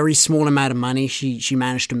 the very small amount of money she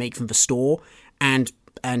managed to make from the store, and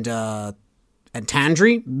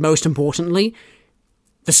Tandri, most importantly,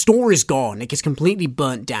 the store is gone. It gets completely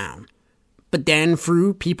burnt down. But then,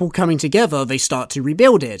 through people coming together, they start to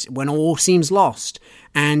rebuild it when all seems lost.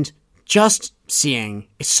 And just seeing,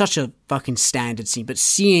 it's such a fucking standard scene, but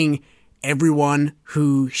seeing everyone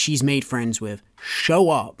who she's made friends with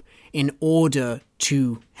show up in order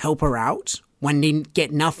to help her out when they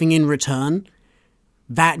get nothing in return,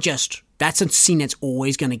 that's a scene that's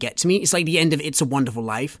always going to get to me. It's like the end of It's a Wonderful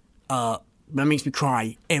Life. That makes me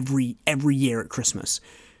cry every year at Christmas.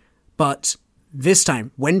 But this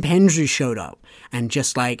time, when Pendry showed up and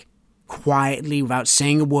just like quietly, without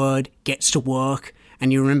saying a word, gets to work,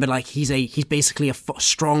 and you remember like he's basically a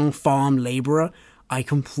strong farm labourer, I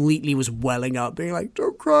completely was welling up, being like,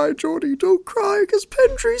 "Don't cry, Geordie, don't cry, because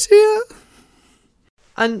Pendry's here."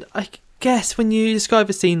 And I guess when you describe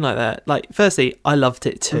a scene like that, like, firstly, I loved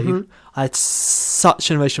it too. Mm-hmm. I had such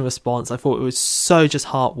an emotional response. I thought it was so just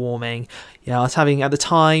heartwarming. Yeah, I was having, at the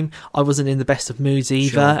time, I wasn't in the best of moods either,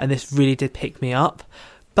 sure. And this really did pick me up.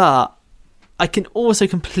 But I can also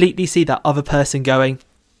completely see that other person going,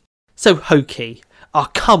 so hokey. Oh,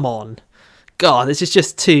 come on. God, this is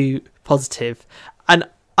just too positive. And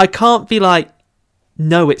I can't be like,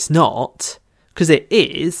 no, it's not, because it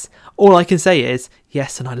is. All I can say is,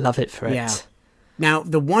 yes, and I love it for it. Yeah. Now,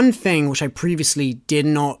 the one thing which I previously did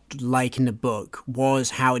not like in the book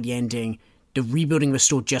was how at the ending, the rebuilding the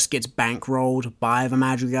store just gets bankrolled by the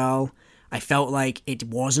Madrigal. I felt like it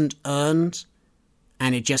wasn't earned,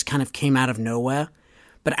 and it just kind of came out of nowhere.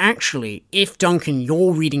 But actually, if Duncan,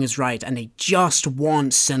 your reading is right, and they just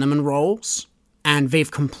want cinnamon rolls, and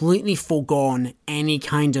they've completely foregone any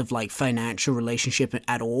kind of like financial relationship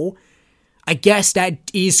at all, I guess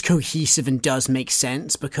that is cohesive and does make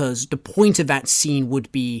sense, because the point of that scene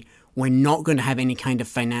would be, we're not going to have any kind of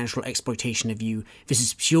financial exploitation of you. This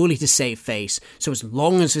is purely to save face. So as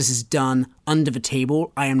long as this is done under the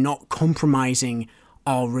table, I am not compromising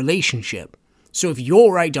our relationship. So if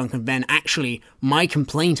you're right, Duncan, then actually my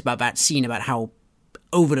complaint about that scene, about how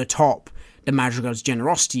over the top the Madrigal's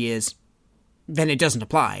generosity is, then it doesn't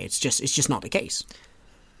apply. It's just not the case.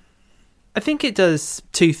 I think it does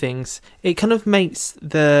two things. It kind of makes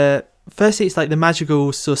firstly, it's like the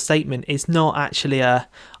Madrigal's sort of statement is not actually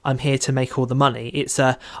I'm here to make all the money. It's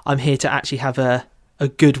I'm here to actually have a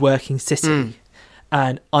good working city.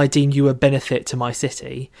 And I deem you a benefit to my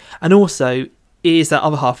city. And also, is that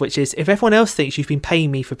other half, which is if everyone else thinks you've been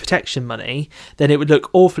paying me for protection money, then it would look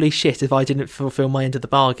awfully shit if I didn't fulfill my end of the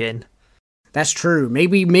bargain. That's true.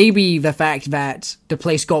 Maybe the fact that the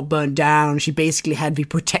place got burnt down, she basically had the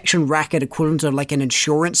protection racket equivalent of like an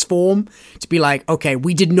insurance form to be like, okay,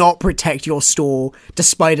 we did not protect your store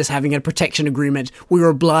despite us having a protection agreement. We were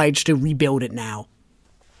obliged to rebuild it now.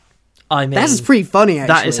 I mean, that's pretty funny,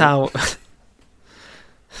 actually. That is how...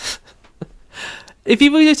 If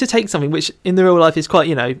you were to take something which in the real life is quite,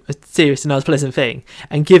 a serious and unpleasant thing,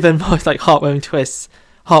 and give them like heartwarming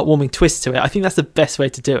twist to it, I think that's the best way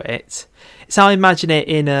to do it. It's how I imagine it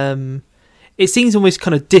in... it seems almost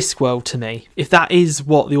kind of Discworld to me, if that is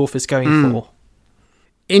what the author's going for.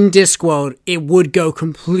 In Discworld, it would go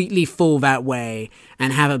completely full that way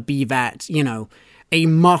and have it be that, a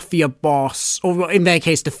mafia boss, or in their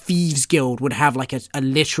case, the Thieves Guild would have like a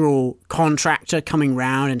literal contractor coming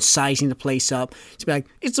round and sizing the place up to be like,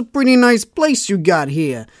 it's a pretty nice place you got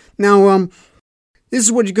here. Now, this is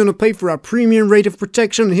what you're going to pay for our premium rate of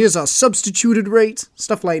protection. Here's our substituted rate.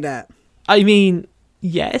 Stuff like that. I mean,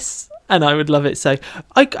 yes, and I would love it. So,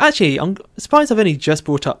 I'm surprised I've only just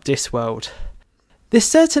brought up Discworld. There's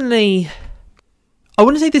certainly... I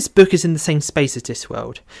wouldn't say this book is in the same space as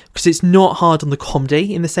Discworld, because it's not hard on the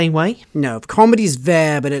comedy in the same way. No, the comedy's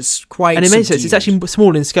there, but it's quite And it makes sense. subdued. It's actually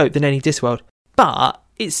smaller in scope than any Discworld. But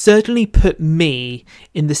it certainly put me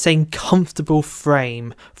in the same comfortable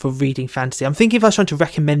frame for reading fantasy. I'm thinking if I was trying to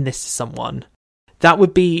recommend this to someone, that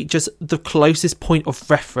would be just the closest point of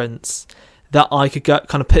reference that I could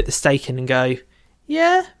kind of put the stake in and go,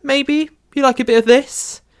 yeah, maybe you like a bit of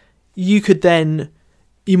this. You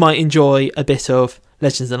might enjoy a bit of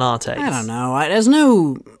Legends and Lattes. I don't know.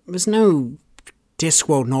 There's no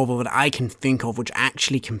Discworld novel that I can think of which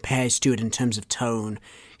actually compares to it in terms of tone.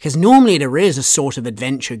 Because normally there is a sort of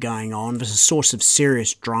adventure going on. There's a source of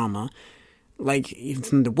serious drama. Like,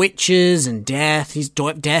 from the witches and Death.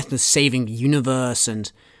 Death is saving the universe,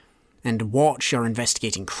 and Watch are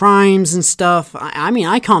investigating crimes and stuff. I mean,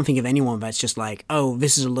 I can't think of anyone that's just like, oh,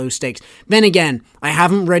 this is a low stakes. Then again, I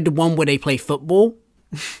haven't read the one where they play football.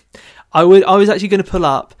 I was actually going to pull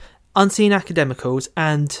up Unseen Academicals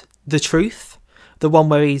and The Truth, the one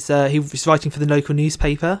where he was writing for the local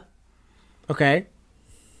newspaper. Okay.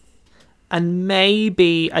 And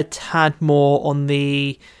maybe a tad more on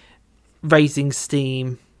the raising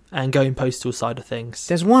steam and going postal side of things.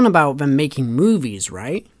 There's one about them making movies,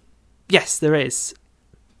 right? Yes, there is.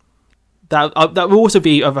 That will also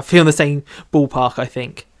be, I feel, in the same ballpark, I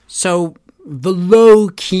think. So, the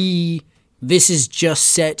low-key... this is just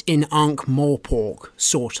set in Ankh-Morpork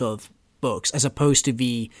sort of books, as opposed to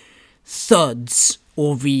the thuds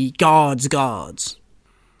or the guards.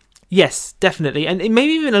 Yes, definitely. And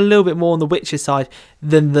maybe even a little bit more on the Witcher side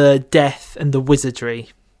than the death and the wizardry.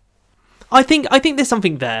 I think there's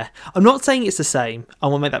something there. I'm not saying it's the same. I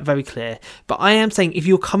want to make that very clear. But I am saying if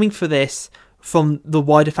you're coming for this from the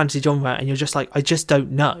wider fantasy genre and you're just like, I just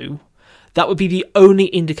don't know... that would be the only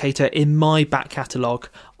indicator in my back catalogue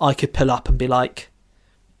I could pull up and be like,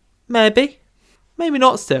 maybe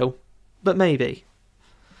not still, but maybe.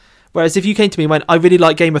 Whereas if you came to me and went, I really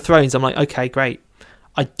like Game of Thrones, I'm like, okay, great.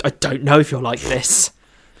 I don't know if you're like this.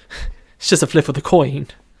 It's just a flip of the coin.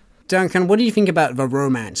 Duncan, what do you think about the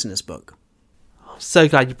romance in this book? I'm so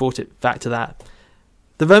glad you brought it back to that.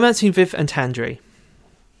 The romance between Viv and Tandri,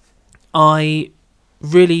 I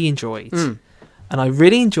really enjoyed. And I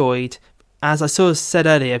really enjoyed... as I sort of said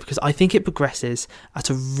earlier, because I think it progresses at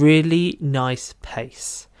a really nice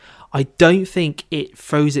pace. I don't think it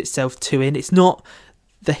throws itself too in. It's not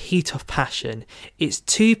the heat of passion. It's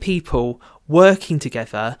two people working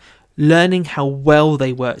together, learning how well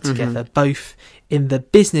they work together, both in the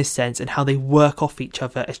business sense and how they work off each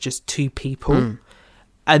other as just two people,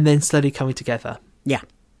 and then slowly coming together. Yeah.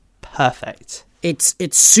 Perfect.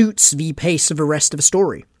 It suits the pace of the rest of the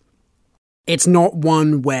story. It's not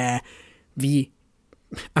one where... the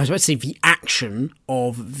action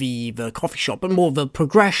of the coffee shop, but more the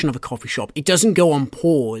progression of a coffee shop. It doesn't go on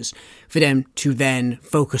pause for them to then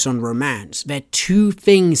focus on romance. They're two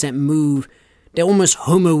things that move, they're almost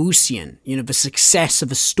homoousian. The success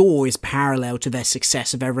of a store is parallel to their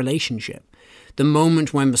success of their relationship. The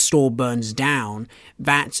moment when the store burns down,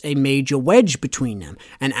 that's a major wedge between them.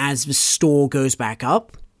 And as the store goes back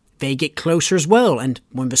up, they get closer as well, and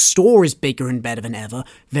when the store is bigger and better than ever,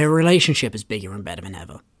 their relationship is bigger and better than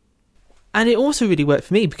ever. And it also really worked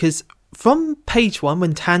for me, because from page 1,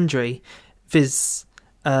 when Tandri, Viz's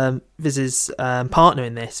partner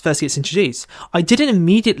in this, first gets introduced, I didn't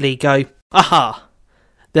immediately go, aha,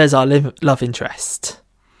 there's our love interest.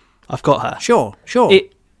 I've got her. Sure.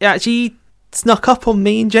 It actually snuck up on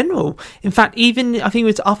me in general. In fact, even I think it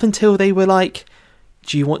was up until they were like,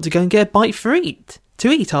 do you want to go and get a bite to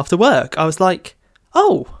eat after work? I was like,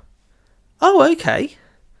 oh, okay.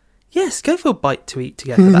 Yes, go for a bite to eat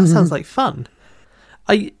together. That sounds like fun.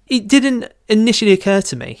 It didn't initially occur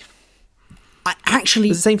to me. Was it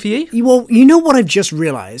the same for you? Well, you know what I've just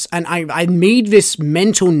realised? And I made this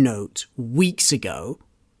mental note weeks ago.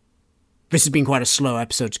 This has been quite a slow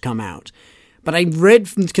episode to come out. But I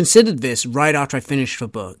considered this right after I finished the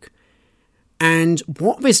book. And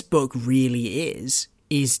what this book really is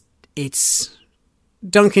it's...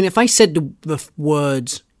 Duncan, if I said the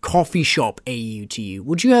words coffee shop AU to you,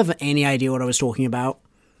 would you have any idea what I was talking about?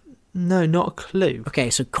 No, not a clue. Okay,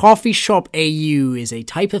 so coffee shop AU is a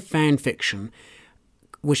type of fan fiction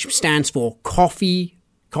which stands for coffee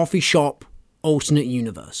shop alternate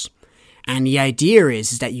universe. And the idea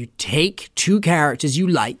is that you take two characters you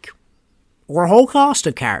like, or a whole cast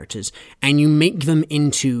of characters, and you make them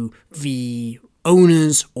into the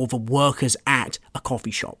owners or the workers at a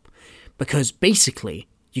coffee shop. Because basically,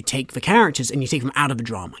 you take the characters and you take them out of the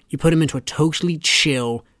drama. You put them into a totally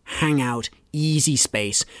chill, hangout, easy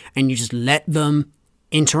space, and you just let them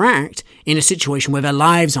interact in a situation where their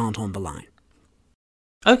lives aren't on the line.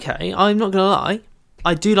 Okay, I'm not going to lie.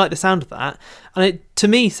 I do like the sound of that. And it, to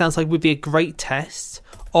me, sounds like it would be a great test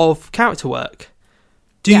of character work.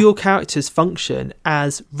 Do your characters function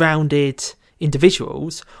as rounded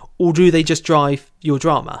individuals, or do they just drive your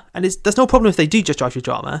drama? And there's no problem if they do just drive your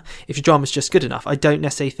drama, if your drama's just good enough. I don't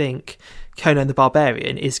necessarily think Conan the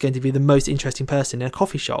Barbarian is going to be the most interesting person in a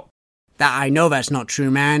coffee shop. I know that's not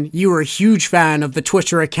true, man. You were a huge fan of the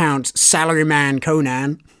Twitter account Salaryman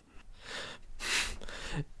Conan.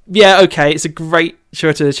 Yeah, okay, it's a great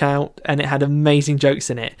Twitter account, and it had amazing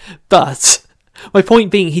jokes in it. But my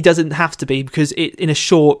point being, he doesn't have to be, because in a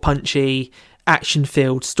short, punchy,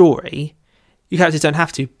 action-filled story, your characters don't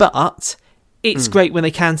have to. But it's great when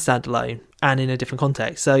they can stand alone and in a different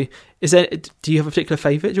context. So, do you have a particular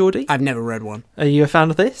favourite, Geordie? I've never read one. Are you a fan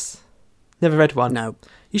of this? Never read one? No.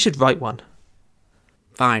 You should write one.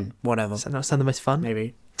 Fine, whatever. Does that not sound the most fun?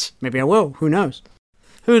 Maybe I will. Who knows?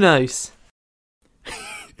 Who knows?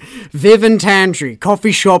 Viv and Tantry,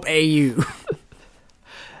 coffee shop AU.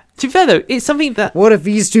 To be fair though, it's something that... What if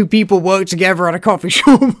these two people work together at a coffee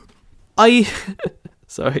shop?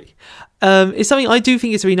 Sorry. It's something I do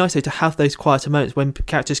think is really nice though, to have those quieter moments when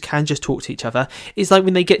characters can just talk to each other. It's like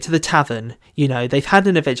when they get to the tavern, you know, they've had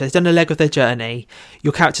an adventure, they've done a leg of their journey,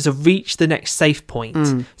 your characters have reached the next safe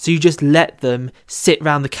point, so you just let them sit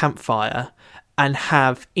round the campfire and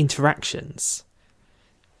have interactions.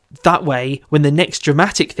 That way, when the next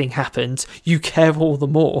dramatic thing happens, you care all the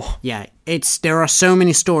more. Yeah, there are so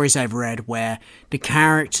many stories I've read where the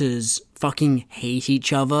characters fucking hate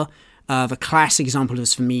each other. The classic example of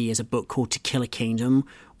this for me is a book called To Kill a Kingdom,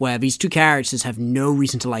 where these two characters have no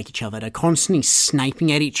reason to like each other. They're constantly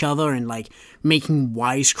sniping at each other and like making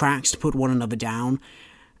wisecracks to put one another down.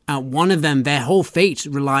 One of them, their whole fate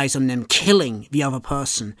relies on them killing the other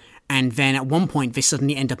person. And then at one point, they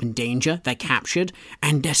suddenly end up in danger. They're captured.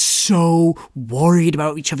 And they're so worried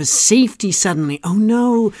about each other's safety suddenly. Oh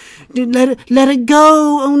no, let it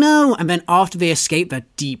go. Oh no. And then after they escape, they're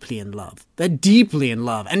deeply in love.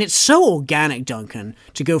 And it's so organic, Duncan,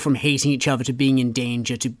 to go from hating each other to being in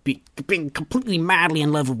danger to being completely madly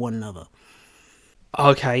in love with one another.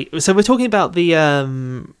 Okay, so we're talking about the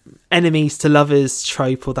enemies to lovers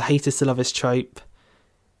trope, or the haters to lovers trope.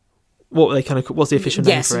 What's the official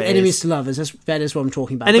name for it? Yes, enemies to lovers. That is what I'm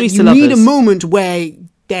talking about. Enemies to lovers. You need a moment where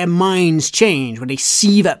their minds change, where they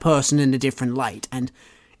see that person in a different light, and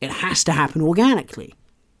it has to happen organically.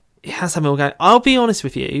 It has to happen organically. I'll be honest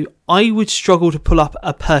with you, I would struggle to pull up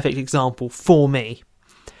a perfect example for me,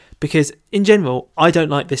 because in general, I don't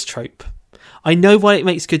like this trope. I know why it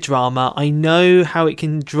makes good drama. I know how it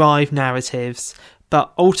can drive narratives,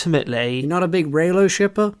 but ultimately... You're not a big Raylo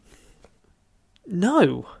shipper?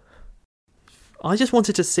 No. I just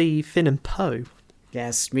wanted to see Finn and Poe.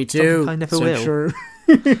 Yes, me too. I never will. True.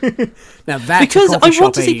 Now that's because a coffee I shop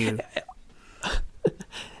want to see.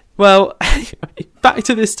 Well, back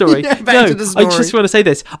to this story. To the story. I just want to say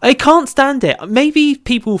this. I can't stand it. Maybe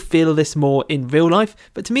people feel this more in real life,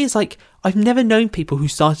 but to me, it's like I've never known people who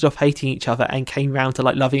started off hating each other and came round to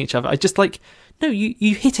like loving each other. I just like no.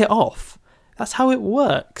 You hit it off. That's how it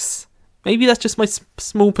works. Maybe that's just my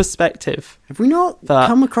small perspective. Have we not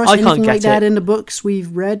come across anything like that in the books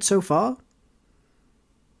we've read so far?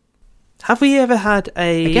 Have we ever had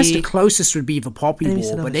a... I guess the closest would be the Poppy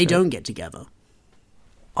War, but they don't get together.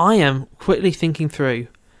 I am quickly thinking through.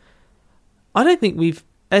 I don't think we've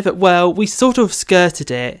ever... Well, we sort of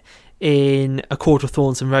skirted it in A Court of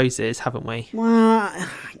Thorns and Roses, haven't we? Well,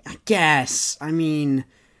 I guess. I mean,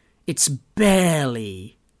 it's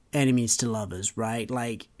barely enemies to lovers, right?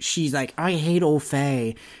 Like, she's like, I hate old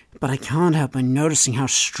Faye, but I can't help but noticing how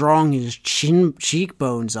strong his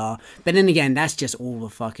cheekbones are. But then again, that's just all the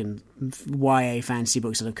fucking YA fantasy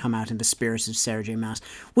books that have come out in the spirit of Sarah J. Maas.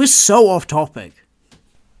 We're so off topic.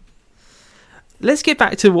 Let's get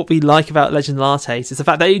back to what we like about Legends and Lattes. It's the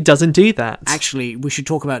fact that it doesn't do that. Actually, we should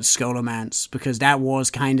talk about Scholomance, because that was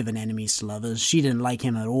kind of an enemies to lovers. She didn't like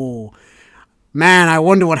him at all. Man, I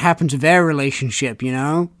wonder what happened to their relationship, you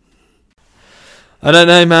know? I don't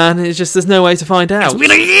know, man. It's just there's no way to find out. It's been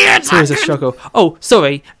a year! It's always a struggle. Oh,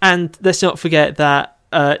 sorry. And let's not forget that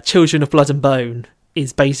Children of Blood and Bone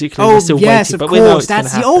is basically we're still waiting, but we know it's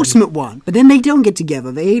that's the ultimate one. But then they don't get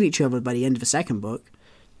together. They hate each other by the end of the second book.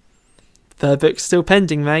 Third book's still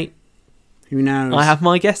pending, mate. Who knows? I have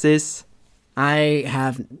my guesses.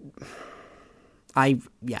 Yep.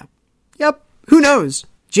 Who knows?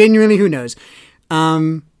 Genuinely, who knows?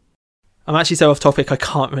 I'm actually so off topic, I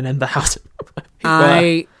can't remember how to...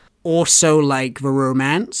 I also like the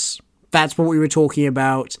romance. That's what we were talking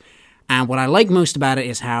about. And what I like most about it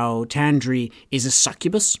is how Tandri is a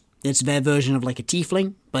succubus. It's their version of like a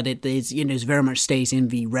tiefling, but it is, it very much stays in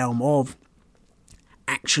the realm of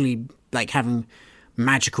actually like having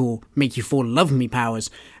magical make you fall in love with me powers.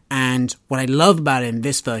 And what I love about it in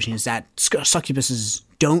this version is that succubuses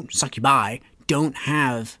succubi don't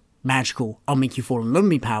have magical I'll make you fall in love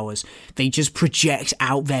with me powers. They just project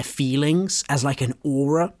out their feelings as like an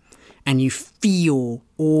aura, and you feel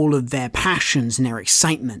all of their passions and their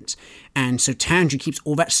excitement. And so Tandri keeps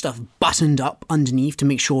all that stuff buttoned up underneath to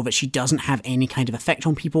make sure that she doesn't have any kind of effect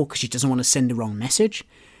on people, because she doesn't want to send the wrong message.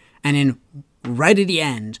 And then right at the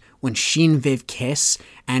end, when she and Viv kiss,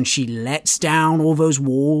 and she lets down all those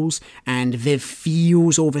walls, and Viv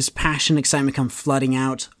feels all this passion, excitement come flooding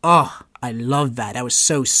out. Oh, I love that. That was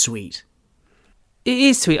so sweet. It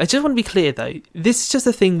is sweet. I just want to be clear, though. This is just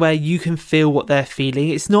a thing where you can feel what they're feeling.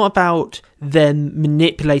 It's not about them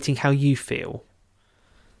manipulating how you feel.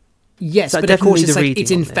 Yes, so but of course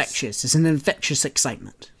it's infectious. It's an infectious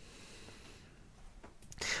excitement.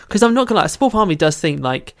 Because I'm not going to lie, a small part of me does think,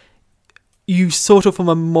 like, you sort of, from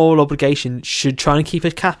a moral obligation, should try and keep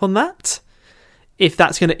a cap on that, if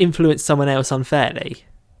that's going to influence someone else unfairly.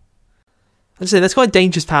 I'm just saying, that's quite a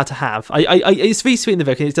dangerous power to have. It's really sweet in the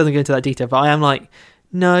book, and it doesn't go into that detail, but I am like,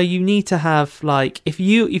 no, you need to have, like, if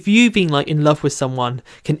you being, like, in love with someone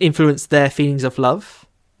can influence their feelings of love.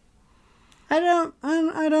 I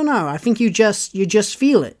don't know. I think you just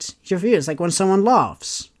feel it. You feel it. It's like when someone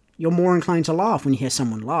laughs. You're more inclined to laugh when you hear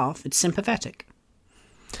someone laugh. It's sympathetic.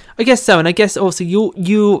 I guess so, and I guess also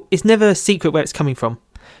you it's never a secret where it's coming from.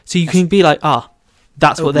 So you can be like,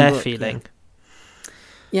 that's what they're feeling.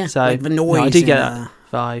 Yeah, so like the noise. I do get that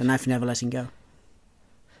vibe. The knife never letting go.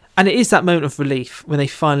 And it is that moment of relief when they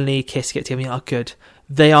finally kiss, get together. Oh, good.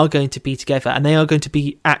 They are going to be together, and they are going to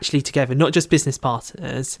be actually together, not just business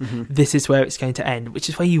partners. Mm-hmm. This is where it's going to end, which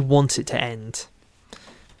is where you want it to end.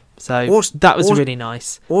 So that was really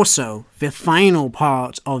nice. Also, the final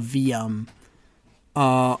part of the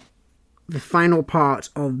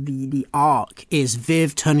arc is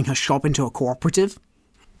Viv turning her shop into a cooperative.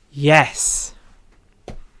 Yes.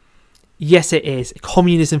 Yes, it is.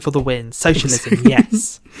 Communism for the win. Socialism,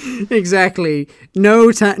 yes. Exactly.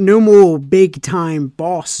 No more big-time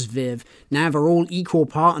boss, Viv. Now they're all equal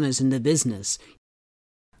partners in the business.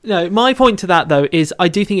 No, my point to that, though, is I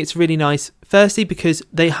do think it's really nice. Firstly, because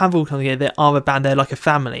they have all come together. They are a band. They're like a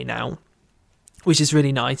family now, which is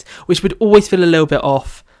really nice. Which would always feel a little bit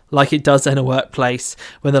off, like it does in a workplace,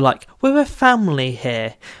 when they're like, we're a family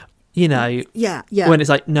here. You know, yeah. When it's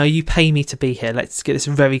like, no, you pay me to be here. Let's get this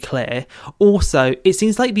very clear. Also, it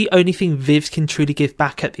seems like the only thing Viv can truly give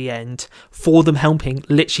back at the end for them helping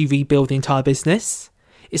literally rebuild the entire business.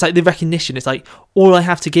 It's like the recognition. It's like, all I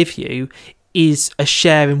have to give you is a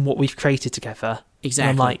share in what we've created together. Exactly.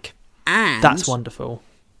 And I'm like, that's wonderful.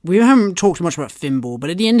 We haven't talked much about Thimble, but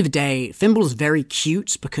at the end of the day, Thimble is very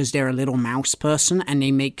cute because they're a little mouse person and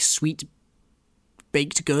they make sweet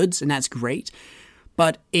baked goods, and that's great.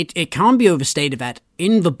 But it can't be overstated that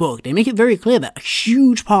in the book, they make it very clear that a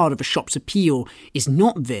huge part of the shop's appeal is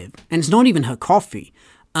not Viv, and it's not even her coffee.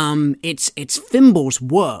 It's Thimble's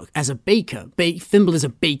work as a baker. Thimble is a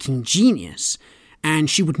baking genius, and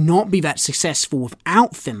she would not be that successful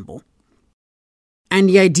without Thimble. And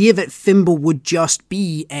the idea that Thimble would just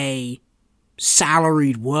be a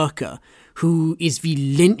salaried worker who is the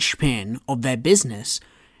linchpin of their business,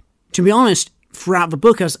 to be honest, throughout the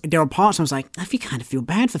book, there are parts I was like, I kind of feel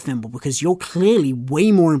bad for Thimble because you're clearly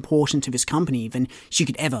way more important to this company than she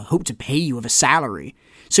could ever hope to pay you with a salary.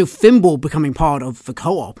 So Thimble becoming part of the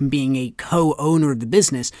co-op and being a co-owner of the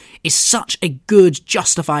business is such a good,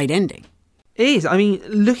 justified ending. It is. I mean,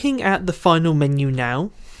 looking at the final menu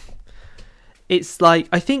now, it's like,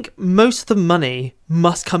 I think most of the money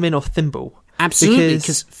must come in off Thimble. Absolutely,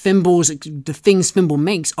 because the things Thimble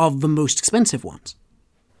makes are the most expensive ones.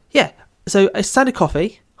 Yeah, so a standard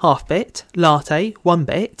coffee, half bit, latte, 1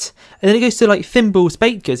 bit, and then it goes to like Thimble's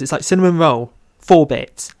baked goods. It's like cinnamon roll, 4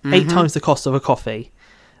 bits, 8 times the cost of a coffee.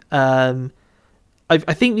 I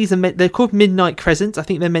think these are they're called Midnight Crescents. I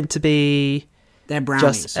think they're meant to be. They're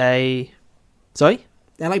brownies. Sorry?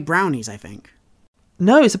 They're like brownies, I think.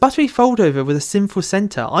 No, it's a buttery fold over with a sinful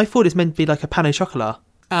centre. I thought it's meant to be like a pain au chocolat.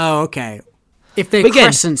 Oh, okay. If they're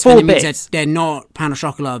crescents, then it means that they're not pain au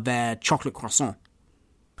chocolat, they're chocolate croissant.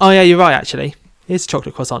 Oh yeah, you're right. Actually, it's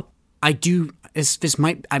chocolate croissant.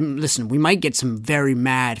 Listen, we might get some very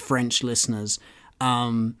mad French listeners.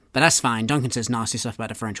 But that's fine. Duncan says nasty stuff about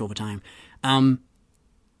the French all the time. And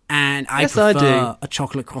I prefer a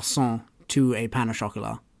chocolate croissant to a pain au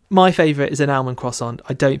chocolat. My favourite is an almond croissant.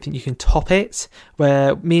 I don't think you can top it.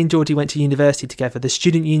 Where me and Geordie went to university together, the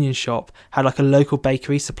student union shop had like a local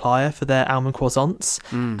bakery supplier for their almond croissants.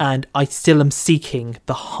 And I still am seeking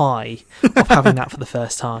the high of having that for the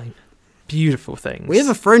first time. Beautiful things. We have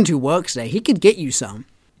a friend who works there. He could get you some.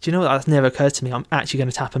 Do you know what? That's never occurred to me. I'm actually going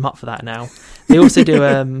to tap him up for that now. They also do,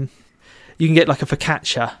 you can get like a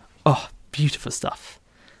focaccia. Oh, beautiful stuff.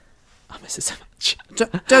 I miss it so much.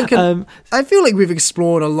 Duncan, I feel like we've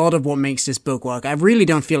explored a lot of what makes this book work. I really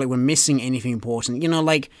don't feel like we're missing anything important. You know,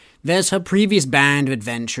 like, there's her previous band of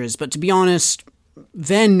adventurers, but to be honest,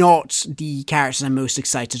 they're not the characters I'm most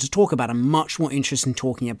excited to talk about. I'm much more interested in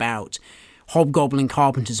talking about hobgoblin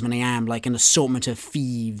carpenters than I am like an assortment of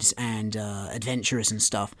thieves and adventurers and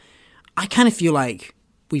stuff. I kind of feel like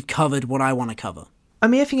we've covered what I want to cover. I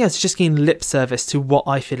mean, everything else is just getting lip service to what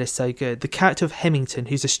I feel is so good. The character of Hemington,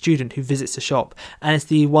 who's a student who visits the shop, and it's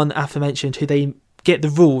the one aforementioned who they get the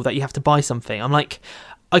rule that you have to buy something. I'm like,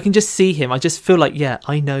 I can just see him. I just feel like, yeah,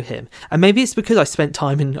 I know him. And maybe it's because I spent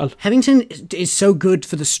time in... Hemington is so good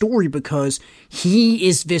for the story because he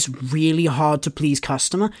is this really hard-to-please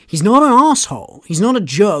customer. He's not an asshole. He's not a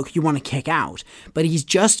jerk you want to kick out. But he's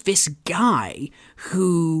just this guy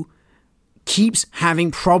who keeps having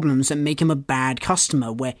problems that make him a bad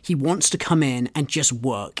customer, where he wants to come in and just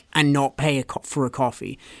work and not pay for a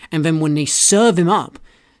coffee. And then when they serve him up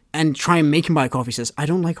and try and make him buy a coffee, he says, I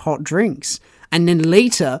don't like hot drinks. And then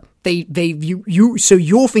later, so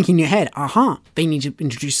you're thinking in your head, they need to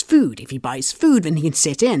introduce food. If he buys food, then he can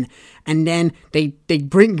sit in. And then they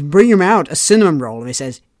bring him out a cinnamon roll, and he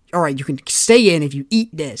says, all right, you can stay in if you eat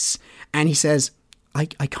this. And he says, I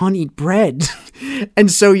can't eat bread. And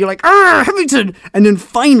so you're like, Hemington! And then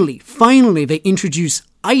finally, they introduce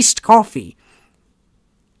iced coffee.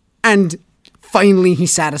 And finally,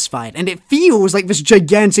 he's satisfied. And it feels like this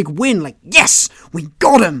gigantic win. Like, yes, we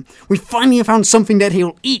got him. We finally found something that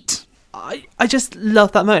he'll eat. I just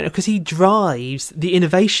love that moment because he drives the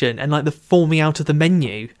innovation and like the forming out of the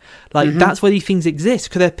menu. Like that's where these things exist,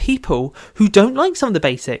 because there are people who don't like some of the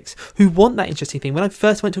basics, who want that interesting thing. When I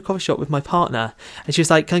first went to a coffee shop with my partner and she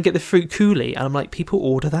was like, can I get the fruit coulis? And I'm like, people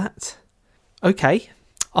order that? Okay,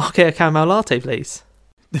 I'll get a caramel latte, please.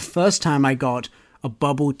 The first time I got a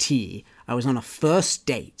bubble tea, I was on a first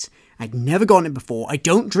date. I'd never gotten it before. I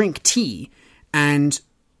don't drink tea. And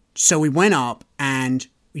so we went up and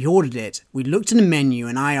we ordered it. We looked at the menu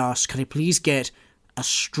and I asked, could I please get a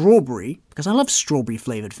strawberry, because I love strawberry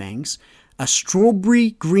flavoured things, a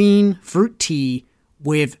strawberry green fruit tea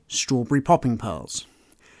with strawberry popping pearls.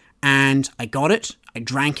 And I got it. I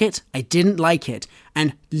drank it. I didn't like it.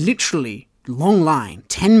 And literally, long line,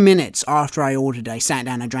 10 minutes after I ordered it, I sat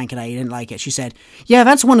down, I drank it, I didn't like it. She said, yeah,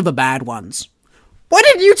 that's one of the bad ones. Why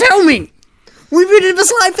didn't you tell me? We've been in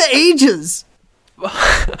this life for ages.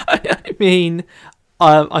 I mean,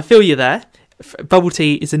 I feel you there. Bubble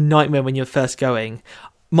tea is a nightmare when you're first going.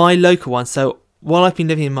 My local one, so while I've been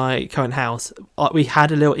living in my current house, we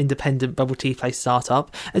had a little independent bubble tea place start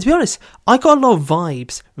up. And to be honest, I got a lot of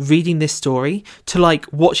vibes reading this story to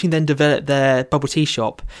like watching them develop their bubble tea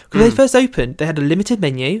shop. Because when they first opened, they had a limited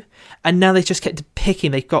menu, and now they just kept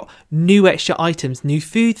picking. They've got new extra items, new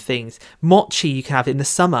food things, mochi you can have in the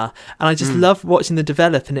summer. And I just love watching them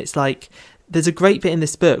develop. And it's like, there's a great bit in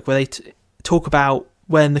this book where they talk about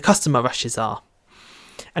when the customer rushes are.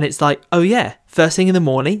 And it's like, oh yeah, first thing in the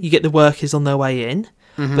morning, you get the workers on their way in,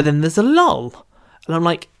 but then there's a lull. And I'm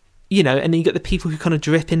like, you know, and then you got the people who kind of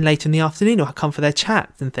drip in later in the afternoon or come for their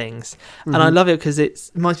chats and things. And I love it because it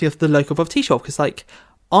reminds me of the local bubble tea shop, because like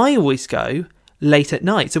I always go late at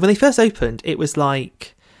night. So when they first opened, it was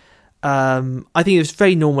like, I think it was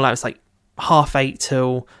very normal hours, like 8:30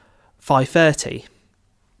 till 5:30,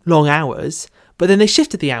 long hours. But then they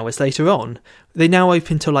shifted the hours later on. They now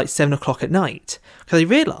open till like 7 o'clock at night, because they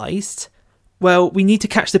realised, well, we need to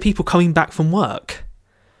catch the people coming back from work.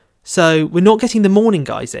 So we're not getting the morning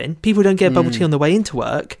guys in. People don't get a bubble tea on their way into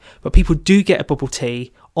work, but people do get a bubble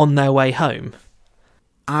tea on their way home.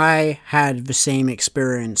 I had the same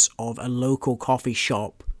experience of a local coffee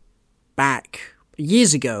shop back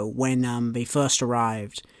years ago when they first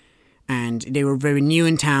arrived. And they were very new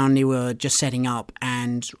in town, they were just setting up,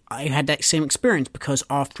 and I had that same experience because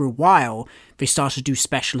after a while, they started to do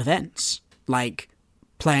special events, like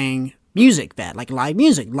playing music there, like live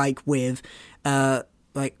music, like with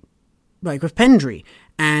with Pendry.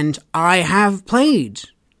 And I have played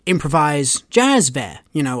improvised jazz there.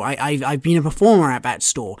 You know, I've been a performer at that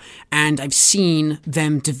store, and I've seen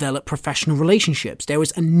them develop professional relationships. There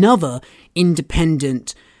was another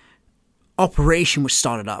independent operation which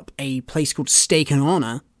started up, a place called Steak and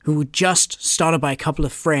Honor, who were just started by a couple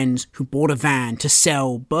of friends who bought a van to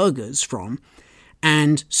sell burgers from.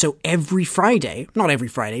 And so every Friday, not every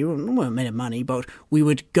Friday, we weren't made of money, but we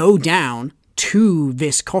would go down to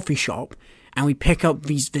this coffee shop and we pick up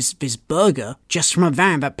this burger just from a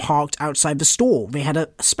van that parked outside the store. They had a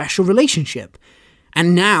special relationship.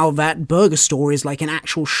 And now that burger store is like an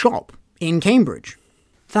actual shop in Cambridge.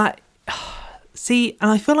 See, and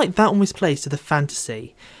I feel like that almost plays to the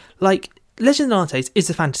fantasy. Like, Legends and Lattes is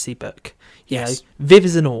a fantasy book. You know, Viv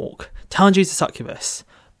is an orc, Tanji is a succubus.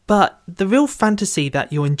 But the real fantasy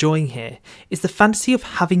that you're enjoying here is the fantasy of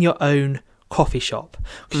having your own coffee shop.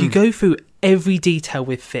 Because you go through every detail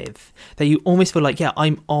with Viv that you almost feel like, yeah,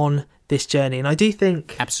 I'm on this journey. And I do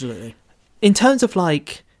think... Absolutely. In terms of,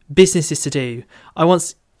 like, businesses to do, I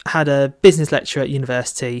once had a business lecturer at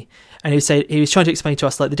university, and he was trying to explain to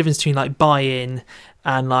us, like, the difference between, like, buy-in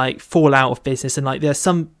and, like, fall out of business. And, like, there are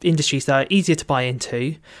some industries that are easier to buy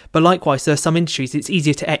into, but likewise, there are some industries it's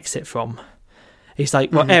easier to exit from. It's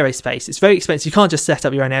like, well, aerospace, it's very expensive. You can't just set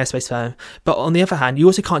up your own aerospace firm. But on the other hand, you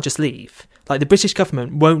also can't just leave. Like, the British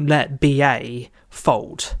government won't let BA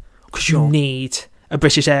fold because you need a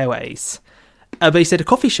British Airways. But he said a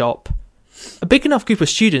coffee shop, a big enough group of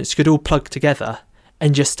students could all plug together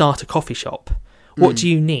and just start a coffee shop. What do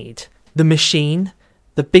you need? The machine.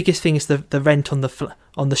 The biggest thing is the rent on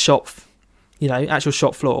the shop, you know, actual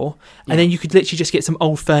shop floor. And then you could literally just get some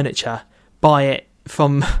old furniture, buy it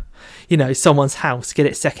from... you know, someone's house, get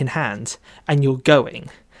it second hand, and you're going.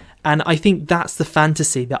 And I think that's the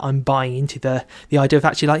fantasy that I'm buying into, the idea of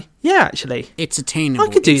actually like, yeah, actually, it's attainable. I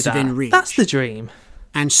could do it's that. Within reach. That's the dream.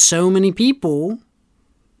 And so many people,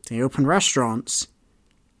 they open restaurants,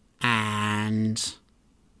 and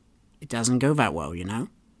it doesn't go that well, you know?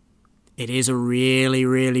 It is a really,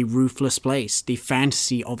 really ruthless place. The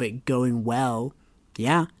fantasy of it going well,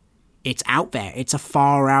 yeah, it's out there. It's a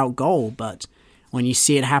far out goal, but... when you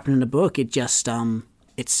see it happen in the book, it just,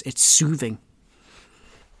 it's soothing.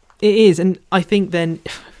 It is, and I think then,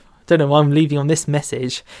 I don't know why I'm leaving on this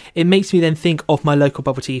message, it makes me then think of my local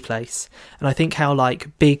bubble tea place. And I think how,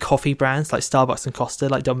 like, big coffee brands like Starbucks and Costa,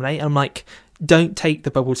 like, dominate. And I'm like, don't take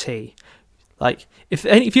the bubble tea. Like,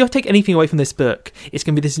 if you take anything away from this book, it's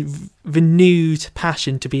going to be this renewed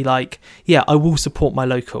passion to be like, yeah, I will support my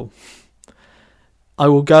local. I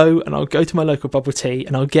will go and I'll go to my local bubble tea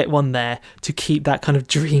and I'll get one there to keep that kind of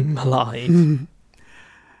dream alive.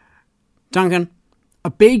 Duncan, a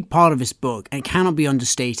big part of this book, and it cannot be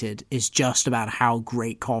understated, is just about how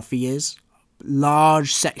great coffee is.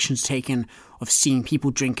 Large sections taken of seeing people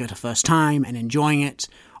drink it the first time and enjoying it,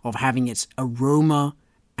 of having its aroma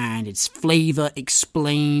and its flavour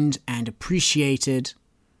explained and appreciated.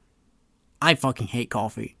 I fucking hate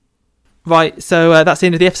coffee. Right, so that's the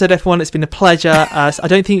end of the episode, everyone. It's been a pleasure. I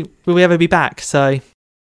don't think we'll ever be back, so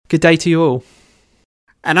good day to you all.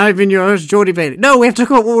 And I've been your host, Geordie Bailey. No, we have to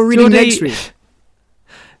talk about what we're reading next week.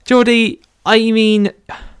 Geordie, I mean,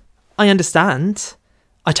 I understand.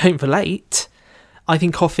 I don't relate. I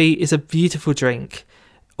think coffee is a beautiful drink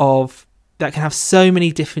that can have so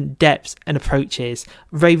many different depths and approaches.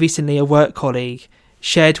 Very recently, a work colleague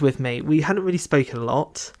shared with me. We hadn't really spoken a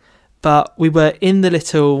lot, but we were in the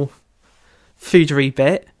little... foodery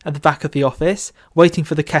bit at the back of the office, waiting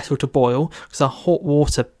for the kettle to boil because our hot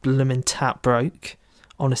water bloomin' tap broke,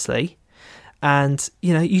 honestly. And,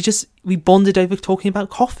 you know, we bonded over talking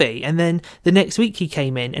about coffee. And then the next week he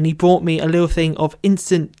came in and he brought me a little thing of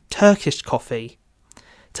instant Turkish coffee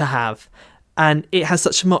to have. And it has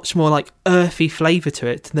such a much more like earthy flavour to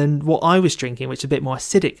it than what I was drinking, which is a bit more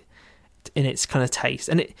acidic in its kind of taste.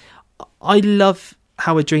 And I love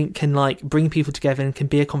how a drink can like bring people together and can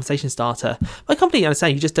be a conversation starter. But I completely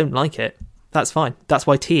understand you just don't like it. That's fine. That's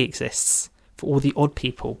why tea exists, for all the odd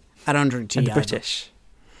people. I don't drink tea and the either. British.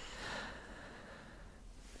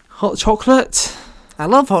 Hot chocolate. I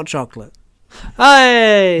love hot chocolate.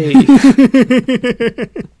 Hey!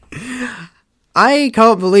 I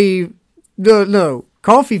can't believe... No,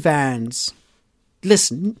 coffee fans.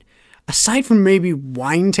 Listen, aside from maybe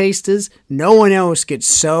wine tasters, no one else gets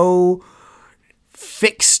so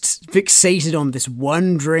fixated on this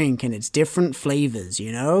one drink and its different flavors,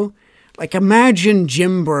 you know? Like, imagine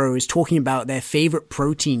gym bros talking about their favorite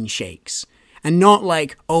protein shakes. And not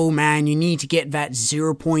like, oh man, you need to get that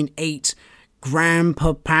 0.8 gram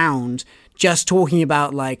per pound. Just talking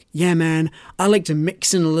about like, yeah man, I like to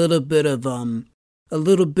mix in a little bit of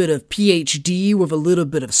PhD with a little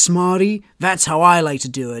bit of Smartie. That's how I like to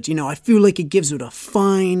do it. You know, I feel like it gives it a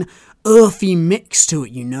fine, earthy mix to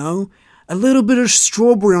it, you know? A little bit of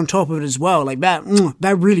strawberry on top of it as well. Like that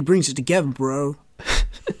really brings it together, bro.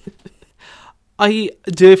 I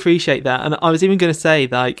do appreciate that. And I was even going to say,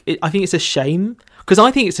 like, I think it's a shame. Because I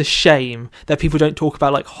think it's a shame that people don't talk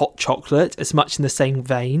about, like, hot chocolate as much in the same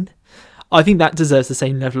vein. I think that deserves the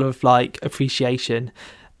same level of, like, appreciation.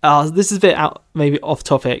 This is a bit out, maybe off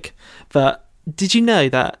topic, but did you know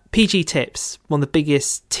that PG Tips, one of the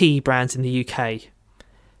biggest tea brands in the UK,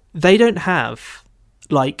 they don't have,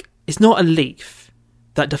 like, it's not a leaf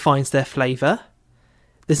that defines their flavour.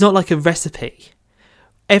 There's not like a recipe.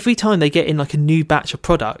 Every time they get in like a new batch of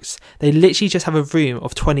products, they literally just have a room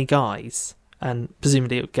of 20 guys, and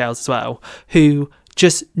presumably girls as well, who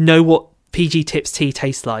just know what PG Tips tea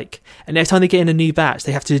tastes like. And every time they get in a new batch,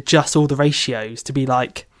 they have to adjust all the ratios to be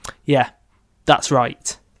like, yeah, that's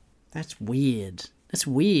right. That's weird.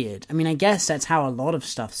 I mean, I guess that's how a lot of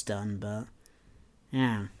stuff's done, but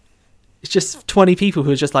yeah. It's just 20 people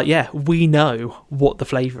who are just like, yeah, we know what the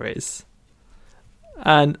flavour is.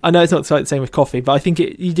 And I know it's not quite the same with coffee, but I think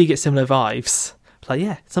you do get similar vibes. Like,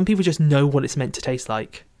 yeah, some people just know what it's meant to taste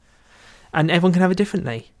like. And everyone can have it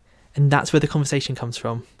differently. And that's where the conversation comes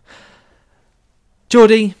from.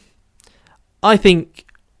 Geordie, I think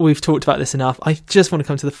we've talked about this enough. I just want to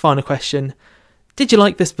come to the final question. Did you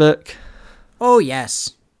like this book? Oh,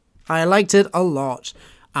 yes. I liked it a lot.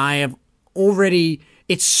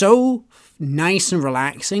 It's so nice and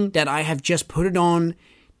relaxing that I have just put it on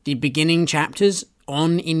the beginning chapters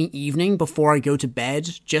on in the evening before I go to bed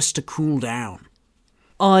just to cool down.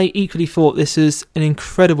 I equally thought this was an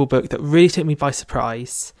incredible book that really took me by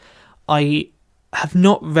surprise. I have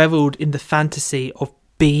not revelled in the fantasy of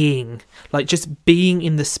being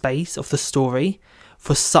in the space of the story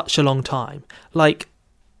for such a long time. Like,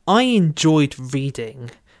 I enjoyed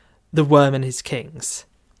reading The Worm and His Kings.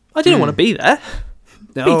 I didn't want to be there.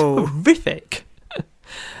 No. It's horrific.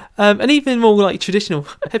 And even more like traditional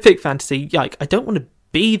epic fantasy, like, I don't want to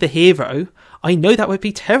be the hero. I know that would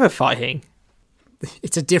be terrifying.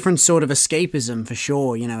 It's a different sort of escapism for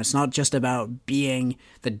sure. You know, it's not just about being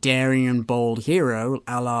the daring and bold hero,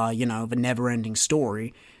 a la, you know, the never-ending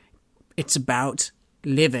story. It's about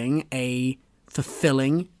living a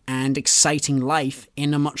fulfilling and exciting life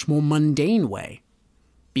in a much more mundane way.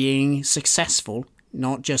 Being successful,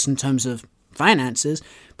 not just in terms of finances,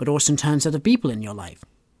 but also in terms of the people in your life.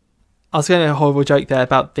 I was going to make a horrible joke there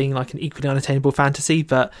about being like an equally unattainable fantasy,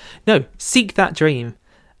 but no, seek that dream.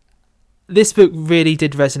 This book really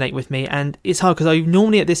did resonate with me, and it's hard because I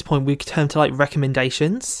normally at this point we turn to like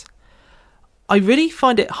recommendations. I really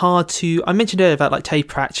find it hard to... I mentioned earlier about like Terry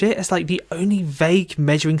Pratchett as like the only vague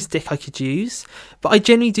measuring stick I could use, but I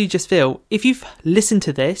genuinely do just feel if you've listened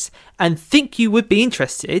to this and think you would be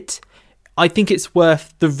interested, I think it's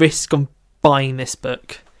worth the risk on buying this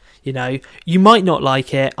book. You know, you might not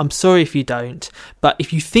like it. I'm sorry if you don't, but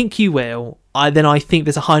if you think you will, then I think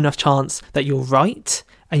there's a high enough chance that you're right,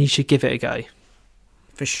 and you should give it a go.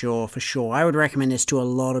 For sure. I would recommend this to a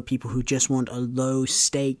lot of people who just want a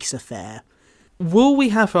low-stakes affair. Will we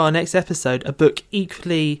have for our next episode a book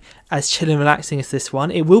equally as chill and relaxing as this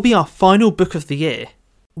one? It will be our final book of the year.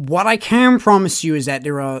 What I can promise you is that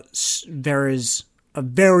there is a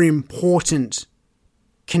very important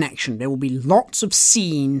connection. There will be lots of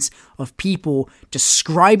scenes of people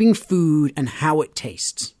describing food and how it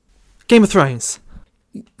tastes. Game of Thrones.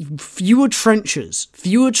 Fewer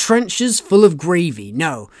trenches full of gravy.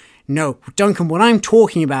 No, Duncan, what I'm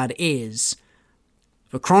talking about is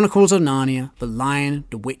The Chronicles of Narnia, The Lion,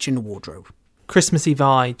 the Witch and the Wardrobe. Christmassy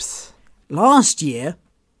vibes. Last year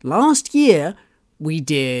we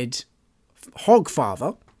did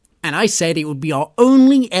Hogfather, And I said it would be our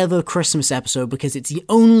only ever Christmas episode because it's the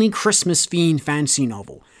only Christmas-themed fantasy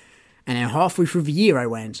novel. And then halfway through the year I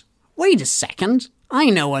went, wait a second,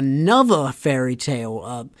 I know another fairy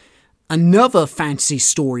tale, another fantasy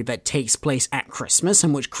story that takes place at Christmas,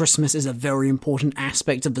 in which Christmas is a very important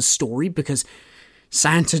aspect of the story because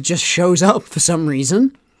Santa just shows up for some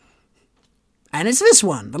reason. And it's this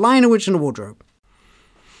one, The Lion, the Witch and the Wardrobe.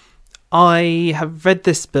 I have read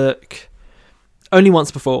this book only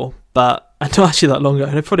once before, but not actually that long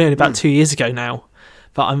ago, probably only about 2 years ago now.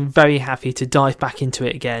 But I'm very happy to dive back into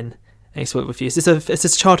it again and explore it with you. Is this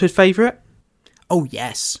a childhood favourite? Oh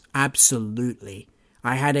yes, absolutely.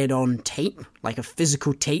 I had it on tape, like a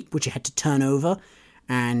physical tape, which you had to turn over,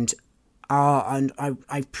 and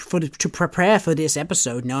to prepare for this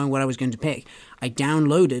episode, knowing what I was going to pick, I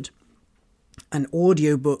downloaded an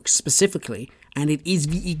audiobook specifically, and it is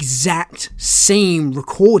the exact same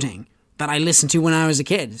recording that I listened to when I was a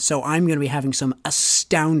kid. So I'm going to be having some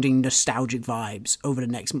astounding nostalgic vibes over the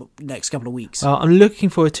next couple of weeks. Well, I'm looking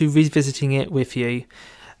forward to revisiting it with you.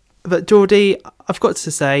 But Geordie, I've got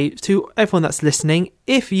to say to everyone that's listening,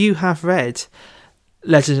 if you have read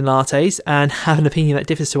Legends and Lattes and have an opinion that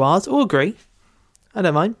differs to ours or agree, I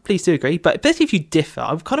don't mind, please do agree, but especially if you differ,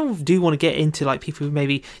 I kind of do want to get into like people who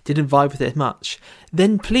maybe didn't vibe with it much,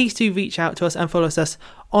 then please do reach out to us and follow us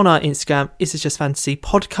on our Instagram, Is This Just Fantasy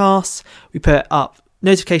Podcast. We put up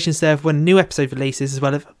notifications there when a new episode releases, as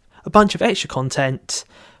well as a bunch of extra content.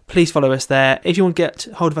 Please follow us there. If you want to get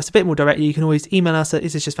hold of us a bit more directly, you can always email us at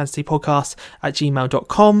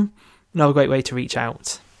isthisjustfantasypodcast@gmail.com. Another great way to reach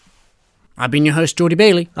out. I've been your host, Geordie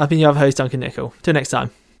Bailey. I've been your other host, Duncan Nicol. Till next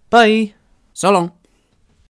time. Bye. So long.